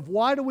motive.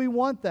 Why do we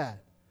want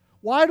that?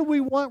 Why do we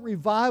want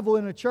revival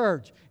in a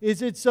church?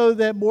 Is it so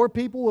that more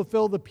people will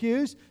fill the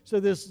pews so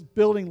this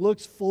building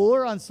looks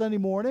fuller on Sunday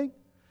morning?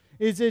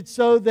 Is it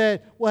so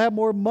that we'll have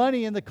more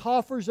money in the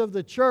coffers of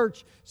the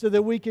church so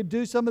that we can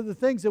do some of the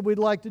things that we'd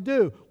like to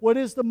do? What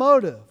is the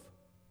motive?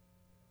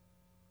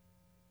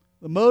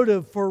 The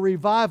motive for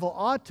revival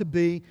ought to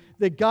be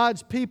that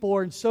God's people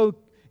are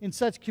in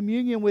such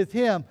communion with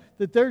Him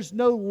that there's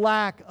no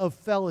lack of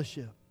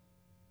fellowship.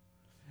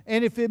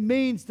 And if it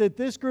means that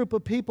this group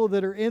of people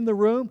that are in the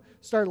room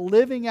start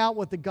living out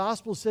what the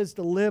gospel says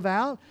to live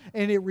out,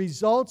 and it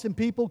results in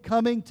people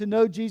coming to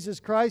know Jesus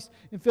Christ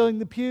and filling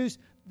the pews,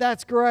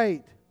 that's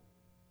great.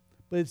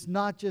 But it's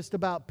not just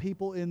about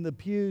people in the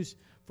pews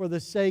for the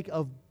sake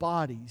of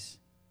bodies.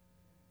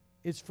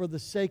 It's for the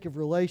sake of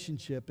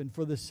relationship and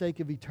for the sake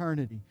of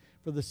eternity,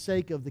 for the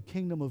sake of the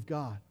kingdom of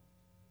God.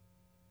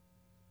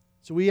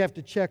 So we have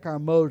to check our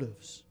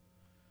motives.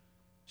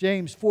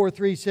 James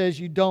 4:3 says,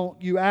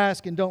 you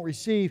ask and don't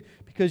receive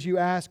because you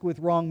ask with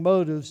wrong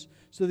motives,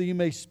 so that you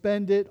may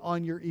spend it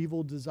on your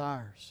evil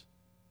desires.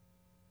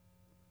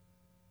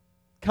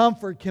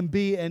 Comfort can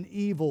be an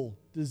evil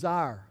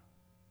desire.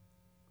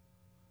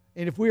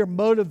 And if we are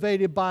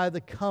motivated by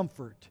the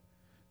comfort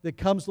that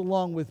comes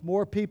along with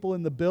more people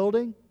in the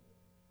building,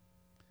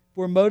 if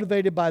we're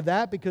motivated by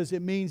that because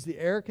it means the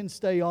air can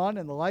stay on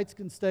and the lights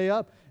can stay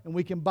up and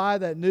we can buy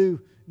that new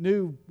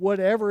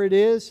whatever it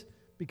is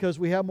because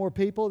we have more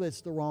people,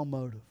 that's the wrong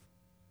motive.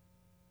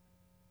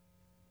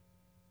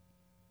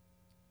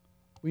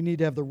 We need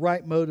to have the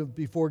right motive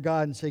before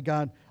God and say,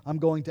 God, I'm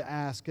going to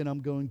ask and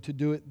I'm going to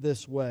do it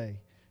this way.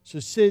 So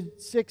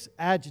 6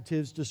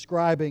 adjectives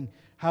describing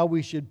how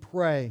we should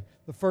pray.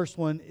 The first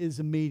one is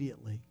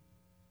immediately.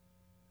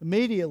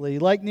 Immediately,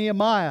 like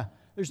Nehemiah,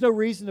 there's no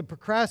reason to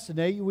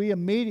procrastinate. We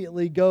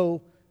immediately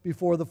go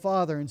before the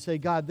Father and say,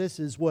 God, this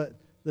is what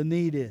the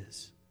need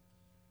is.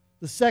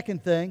 The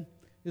second thing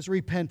is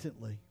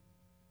repentantly.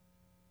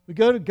 We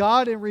go to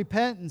God in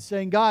repentance,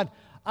 saying, God,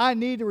 I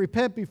need to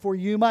repent before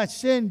you. My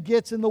sin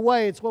gets in the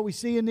way. It's what we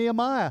see in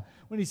Nehemiah.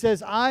 When he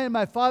says, I and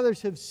my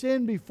fathers have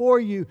sinned before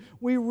you.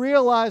 We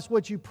realized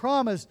what you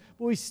promised,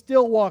 but we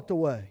still walked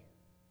away.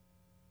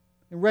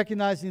 And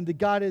recognizing that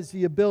God has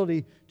the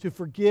ability to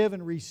forgive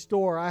and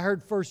restore. I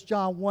heard 1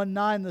 John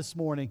 1:9 this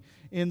morning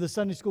in the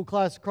Sunday school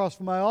class across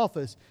from my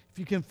office. If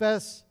you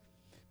confess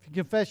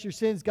your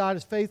sins, God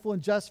is faithful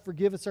and just to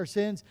forgive us our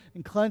sins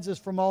and cleanse us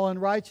from all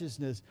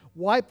unrighteousness.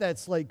 Wipe that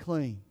slate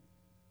clean.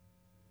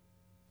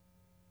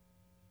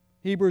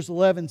 Hebrews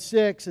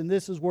 11:6, and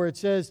this is where it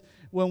says,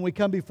 when we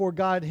come before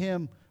God,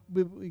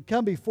 we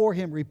come before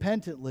Him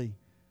repentantly.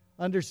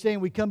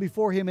 Understand, we come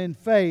before Him in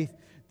faith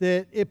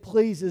that it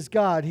pleases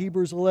God.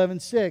 Hebrews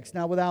 11:6.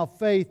 Now, without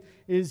faith,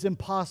 it is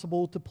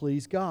impossible to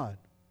please God.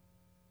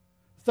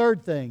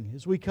 Third thing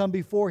is we come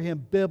before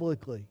Him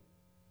biblically.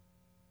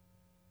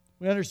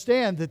 We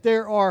understand that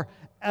there are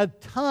a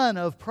ton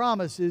of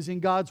promises in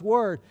God's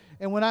Word.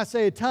 And when I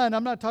say a ton,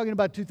 I'm not talking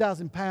about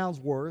 2,000 pounds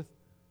worth.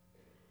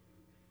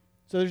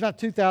 So there's not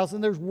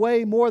 2,000, there's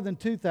way more than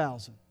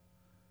 2,000.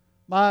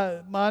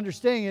 My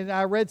understanding, and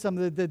I read some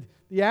of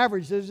the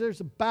average, there's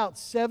about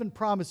 7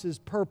 promises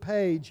per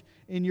page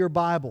in your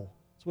Bible.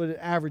 That's what it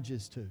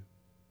averages to.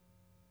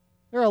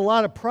 There are a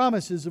lot of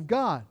promises of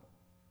God.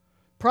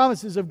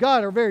 Promises of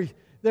God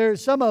there are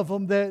some of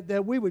them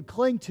that we would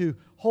cling to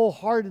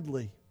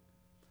wholeheartedly.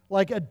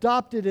 Like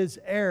adopted as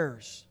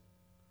heirs.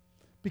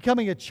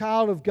 Becoming a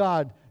child of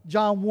God.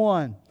 John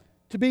 1.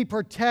 To be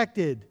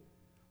protected.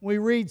 When we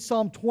read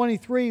Psalm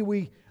 23,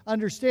 we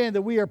understand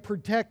that we are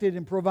protected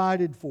and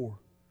provided for.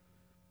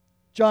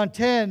 John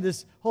 10,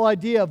 this whole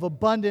idea of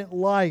abundant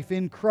life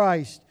in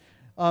Christ.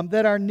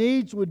 That our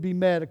needs would be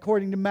met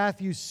according to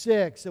Matthew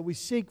 6. That we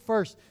seek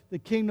first the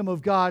kingdom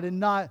of God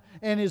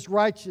and His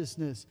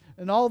righteousness.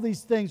 And all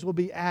these things will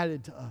be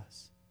added to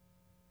us.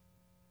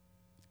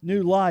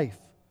 New life.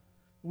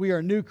 We are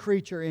a new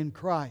creature in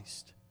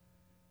Christ.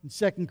 In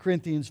 2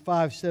 Corinthians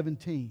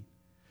 5:17.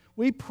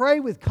 We pray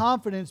with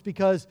confidence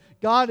because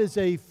God is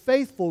a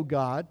faithful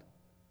God.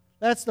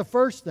 That's the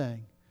first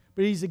thing.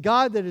 But He's a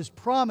God that has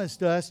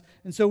promised us.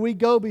 And so we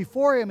go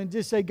before Him and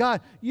just say, God,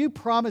 you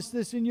promised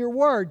this in your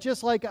word.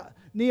 Just like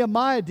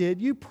Nehemiah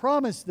did. You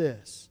promised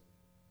this.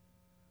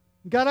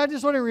 God, I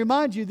just want to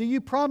remind you that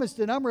you promised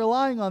it. I'm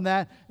relying on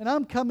that. And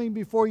I'm coming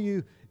before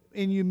you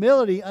in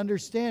humility,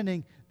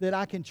 understanding that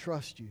I can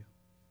trust you.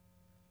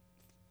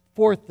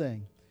 Fourth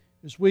thing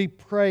is we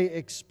pray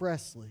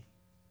expressly.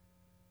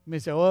 You may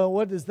say, well,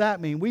 what does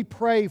that mean? We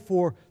pray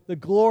for the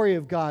glory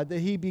of God, that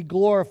He be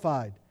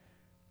glorified,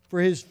 for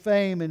His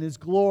fame and His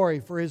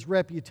glory, for His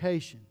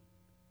reputation.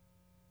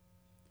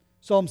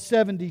 Psalm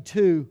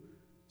 72,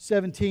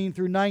 17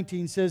 through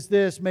 19 says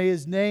this, may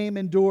His name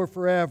endure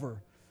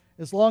forever.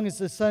 As long as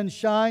the sun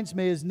shines,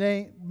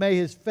 may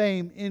His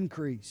fame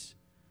increase.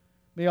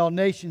 May all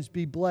nations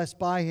be blessed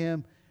by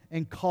Him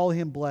and call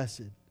Him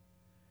blessed.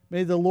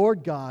 May the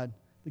Lord God,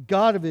 the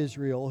God of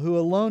Israel, who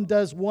alone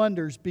does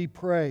wonders, be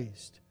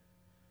praised.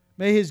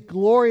 May His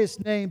glorious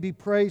name be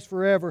praised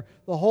forever.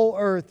 The whole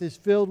earth is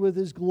filled with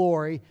His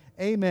glory.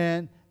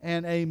 Amen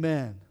and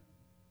amen.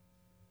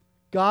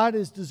 God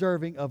is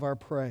deserving of our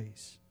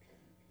praise.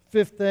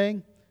 Fifth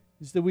thing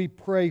is that we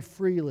pray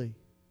freely.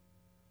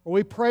 Or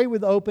we pray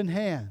with open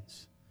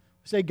hands.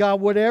 We say, God,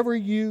 whatever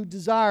you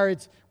desire,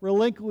 it's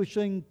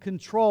relinquishing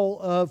control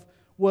of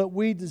what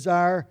we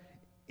desire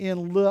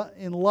in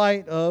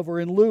light of or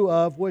in lieu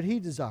of what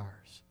He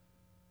desires.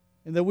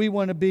 And that we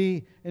want to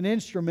be an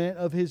instrument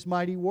of His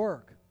mighty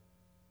work.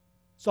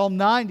 Psalm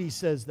 90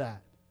 says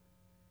that.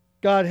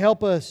 God,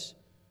 help us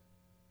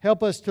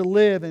to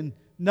live and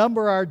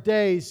number our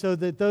days so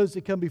that those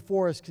that come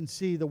before us can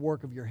see the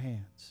work of your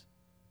hands.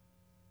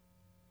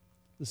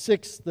 The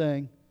sixth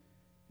thing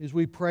is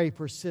we pray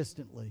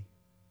persistently,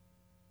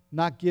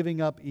 not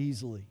giving up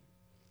easily.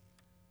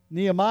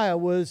 Nehemiah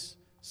was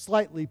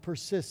slightly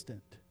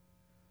persistent.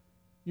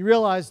 You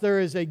realize there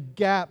is a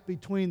gap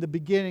between the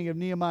beginning of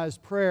Nehemiah's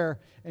prayer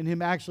and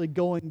him actually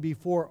going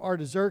before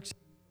Artaxerxes.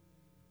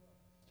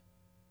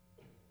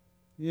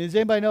 Does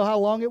anybody know how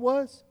long it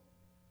was?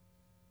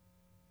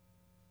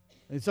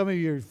 And some of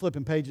you are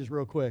flipping pages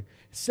real quick.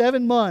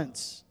 7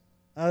 months.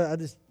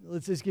 Let's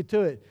just get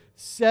to it.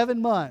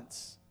 7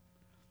 months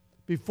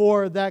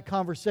before that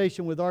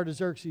conversation with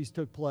Artaxerxes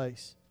took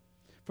place.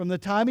 From the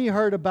time he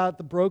heard about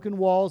the broken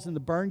walls and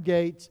the burned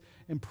gates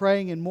and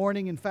praying and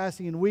mourning and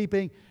fasting and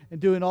weeping and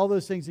doing all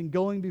those things and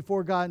going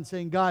before God and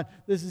saying, God,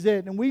 this is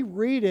it. And we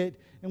read it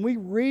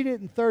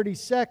in 30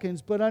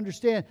 seconds, but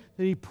understand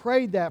that he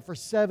prayed that for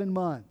 7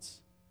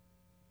 months.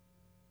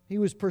 He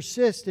was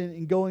persistent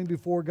in going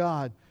before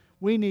God.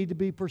 We need to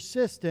be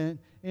persistent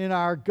in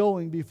our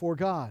going before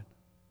God.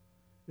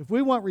 If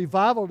we want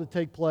revival to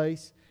take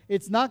place,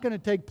 it's not going to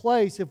take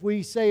place if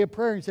we say a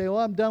prayer and say, well,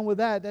 I'm done with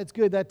that. That's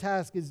good. That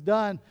task is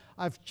done.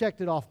 I've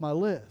checked it off my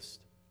list.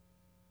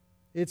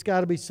 It's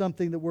got to be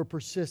something that we're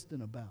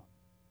persistent about.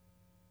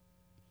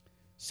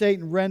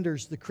 Satan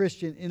renders the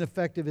Christian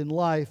ineffective in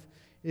life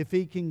if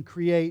he can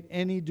create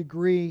any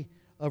degree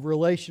of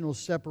relational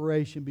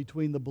separation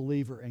between the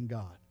believer and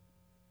God.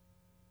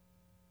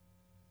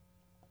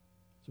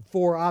 So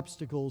 4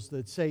 obstacles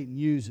that Satan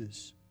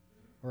uses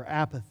are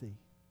apathy.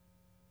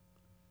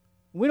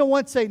 We don't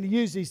want Satan to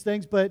use these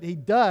things, but he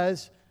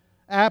does.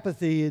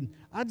 Apathy, and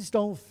I just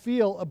don't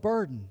feel a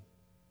burden.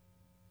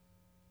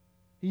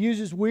 He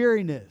uses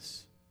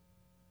weariness.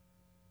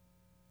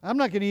 I'm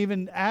not going to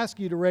even ask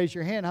you to raise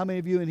your hand. How many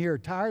of you in here are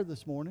tired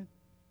this morning?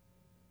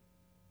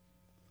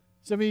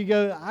 Some of you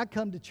go, I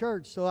come to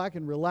church so I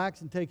can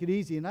relax and take it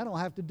easy, and I don't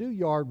have to do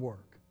yard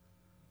work.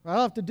 Or I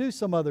don't have to do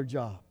some other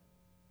job.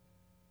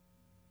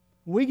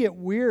 We get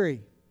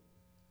weary.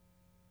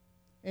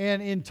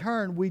 And in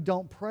turn, we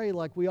don't pray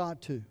like we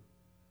ought to.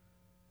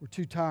 We're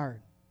too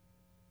tired.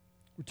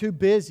 We're too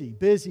busy.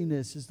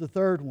 Busyness is the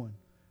third one.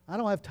 I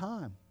don't have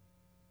time.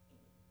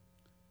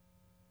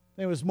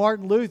 It was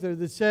Martin Luther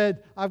that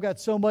said, I've got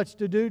so much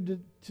to do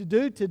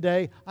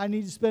today, I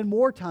need to spend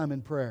more time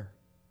in prayer.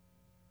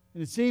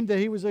 And it seemed that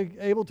he was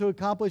able to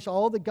accomplish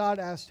all that God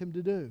asked him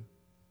to do.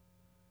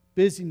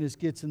 Busyness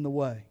gets in the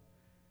way.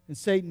 And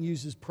Satan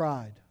uses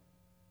pride.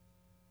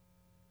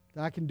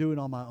 I can do it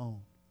on my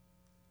own.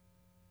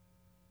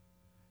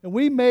 And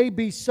we may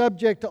be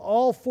subject to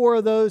all 4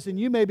 of those, and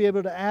you may be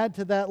able to add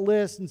to that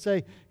list and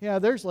say, yeah,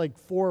 there's like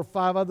 4 or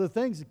 5 other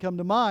things that come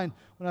to mind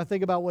when I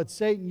think about what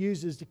Satan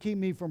uses to keep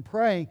me from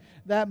praying.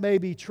 That may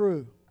be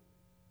true.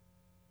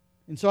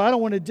 And so I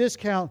don't want to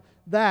discount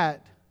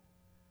that,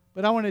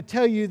 but I want to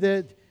tell you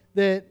that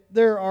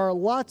there are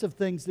lots of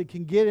things that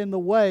can get in the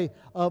way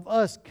of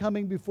us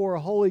coming before a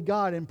holy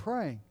God and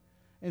praying.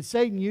 And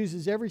Satan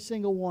uses every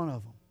single one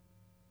of them,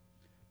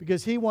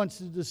 because he wants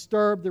to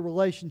disturb the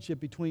relationship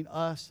between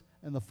us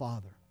and the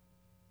Father.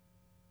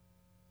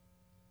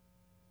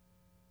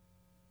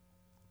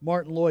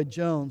 Martin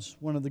Lloyd-Jones,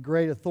 one of the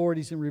great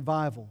authorities in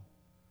revival,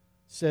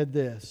 said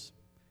this: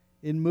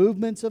 in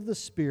movements of the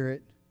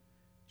Spirit,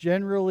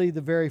 generally the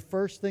very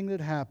first thing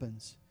that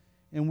happens,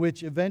 and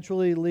which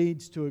eventually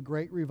leads to a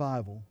great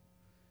revival,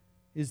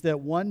 is that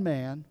one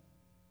man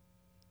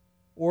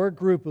or a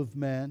group of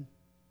men,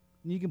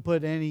 and you can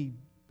put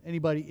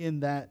anybody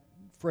in that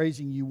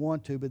phrasing you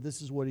want to, but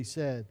this is what he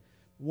said.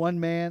 One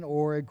man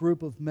or a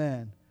group of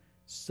men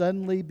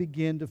suddenly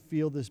begin to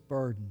feel this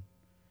burden.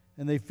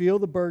 And they feel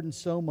the burden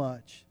so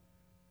much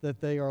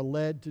that they are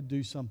led to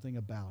do something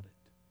about it.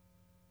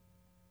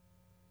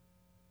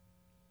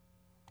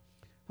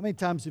 How many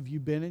times have you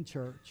been in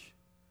church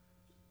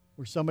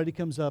where somebody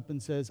comes up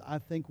and says, I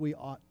think we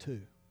ought to?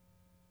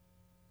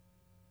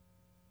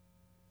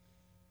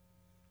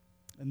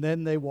 And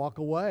then they walk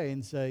away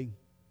and say,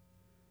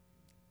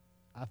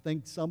 I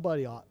think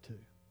somebody ought to,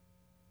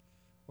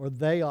 or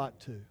they ought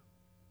to.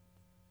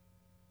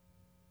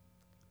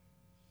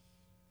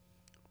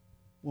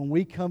 When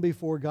we come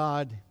before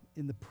God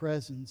in the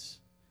presence,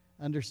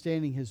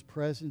 understanding His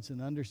presence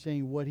and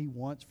understanding what He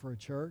wants for a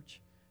church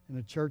and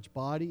a church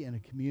body and a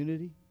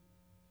community,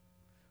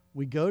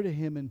 we go to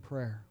Him in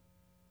prayer.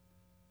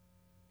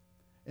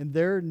 And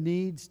there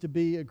needs to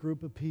be a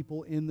group of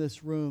people in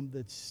this room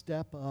that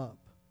step up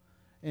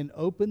and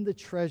open the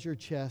treasure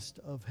chest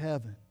of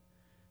heaven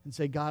and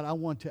say, God, I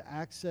want to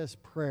access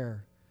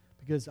prayer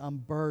because I'm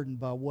burdened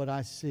by what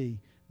I see,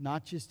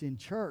 not just in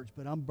church,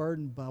 but I'm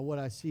burdened by what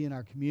I see in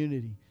our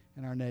community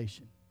and our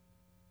nation.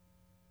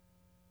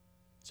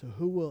 So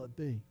who will it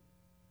be?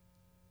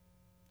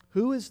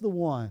 Who is the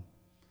one?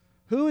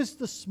 Who is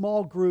the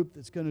small group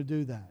that's going to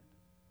do that?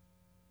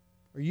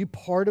 Are you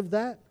part of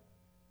that?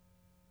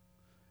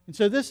 And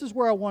so this is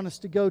where I want us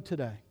to go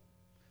today.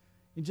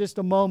 In just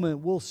a moment,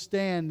 we'll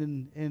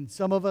stand and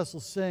some of us will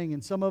sing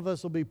and some of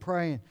us will be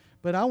praying.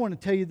 But I want to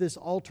tell you this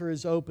altar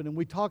is open. And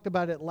we talked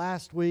about it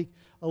last week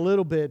a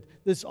little bit.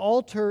 This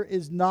altar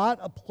is not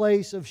a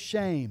place of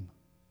shame.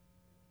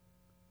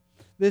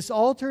 This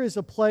altar is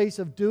a place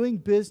of doing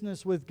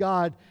business with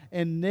God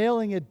and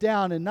nailing it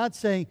down and not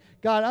saying,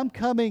 God, I'm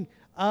coming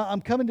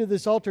to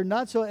this altar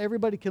not so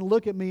everybody can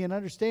look at me and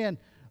understand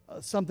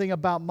something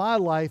about my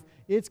life.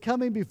 It's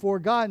coming before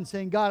God and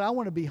saying, God, I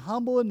want to be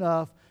humble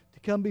enough to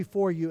come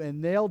before you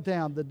and nail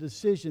down the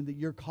decision that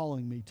you're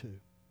calling me to.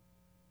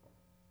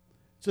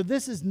 So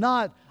this is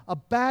not a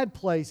bad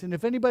place. And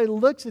if anybody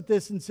looks at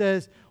this and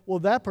says, well,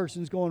 that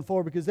person's going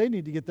forward because they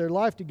need to get their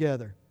life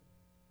together,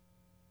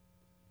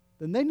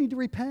 then they need to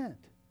repent.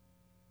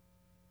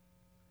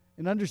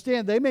 And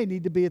understand they may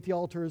need to be at the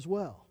altar as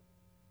well.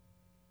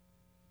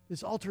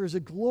 This altar is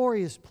a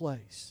glorious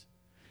place.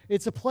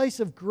 It's a place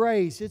of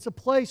grace. It's a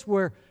place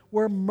where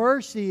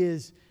mercy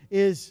is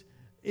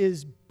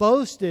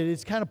boasted.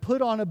 It's kind of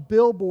put on a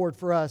billboard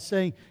for us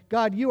saying,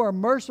 God, you are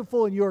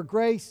merciful and you are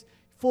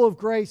full of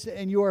grace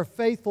and you are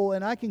faithful,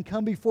 and I can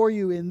come before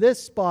you in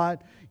this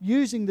spot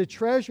using the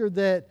treasure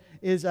that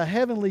is a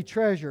heavenly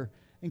treasure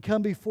and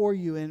come before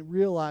you and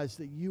realize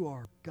that you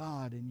are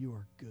God and you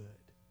are good.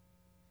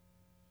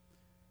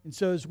 And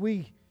so as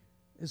we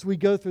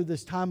go through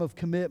this time of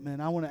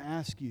commitment, I want to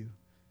ask you,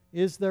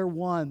 is there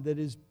one that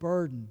is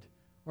burdened?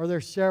 Are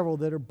there several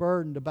that are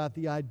burdened about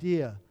the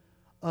idea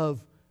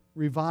of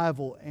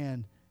revival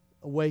and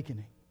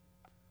awakening?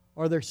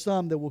 Are there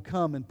some that will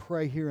come and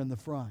pray here in the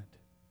front?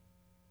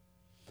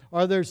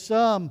 Are there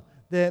some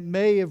that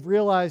may have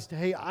realized,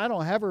 hey, I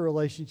don't have a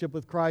relationship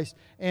with Christ,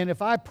 and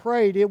if I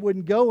prayed, it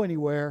wouldn't go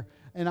anywhere,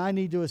 and I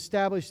need to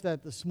establish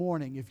that this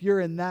morning? If you're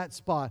in that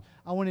spot,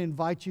 I want to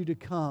invite you to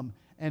come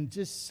and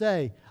just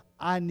say,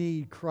 I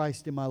need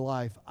Christ in my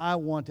life. I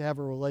want to have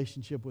a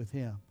relationship with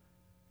Him.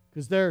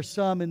 Because there are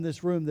some in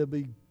this room that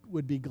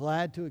would be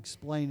glad to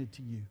explain it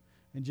to you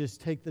and just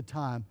take the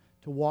time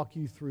to walk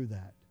you through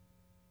that.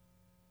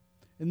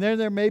 And then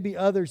there may be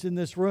others in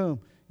this room.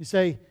 You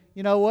say,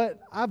 you know what?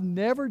 I've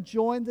never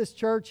joined this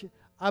church.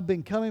 I've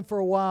been coming for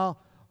a while.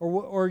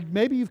 Or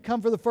maybe you've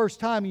come for the first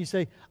time and you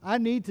say, I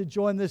need to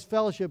join this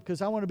fellowship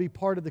because I want to be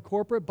part of the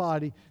corporate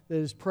body that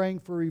is praying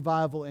for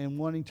revival and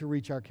wanting to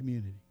reach our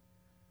community.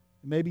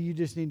 Maybe you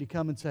just need to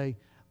come and say,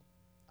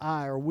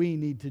 we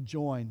need to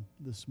join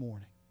this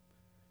morning.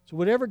 So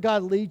whatever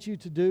God leads you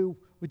to do,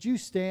 would you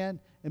stand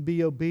and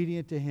be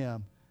obedient to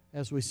Him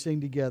as we sing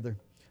together?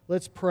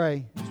 Let's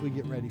pray as we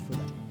get ready for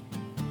that.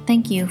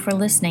 Thank you for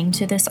listening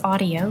to this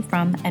audio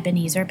from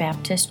Ebenezer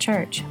Baptist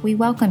Church. We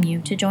welcome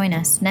you to join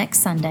us next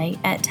Sunday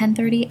at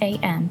 10:30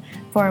 a.m.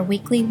 for our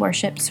weekly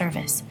worship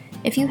service.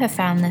 If you have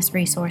found this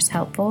resource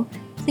helpful,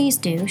 please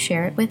do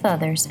share it with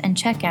others and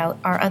check out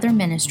our other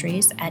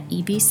ministries at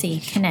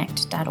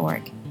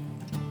ebcconnect.org.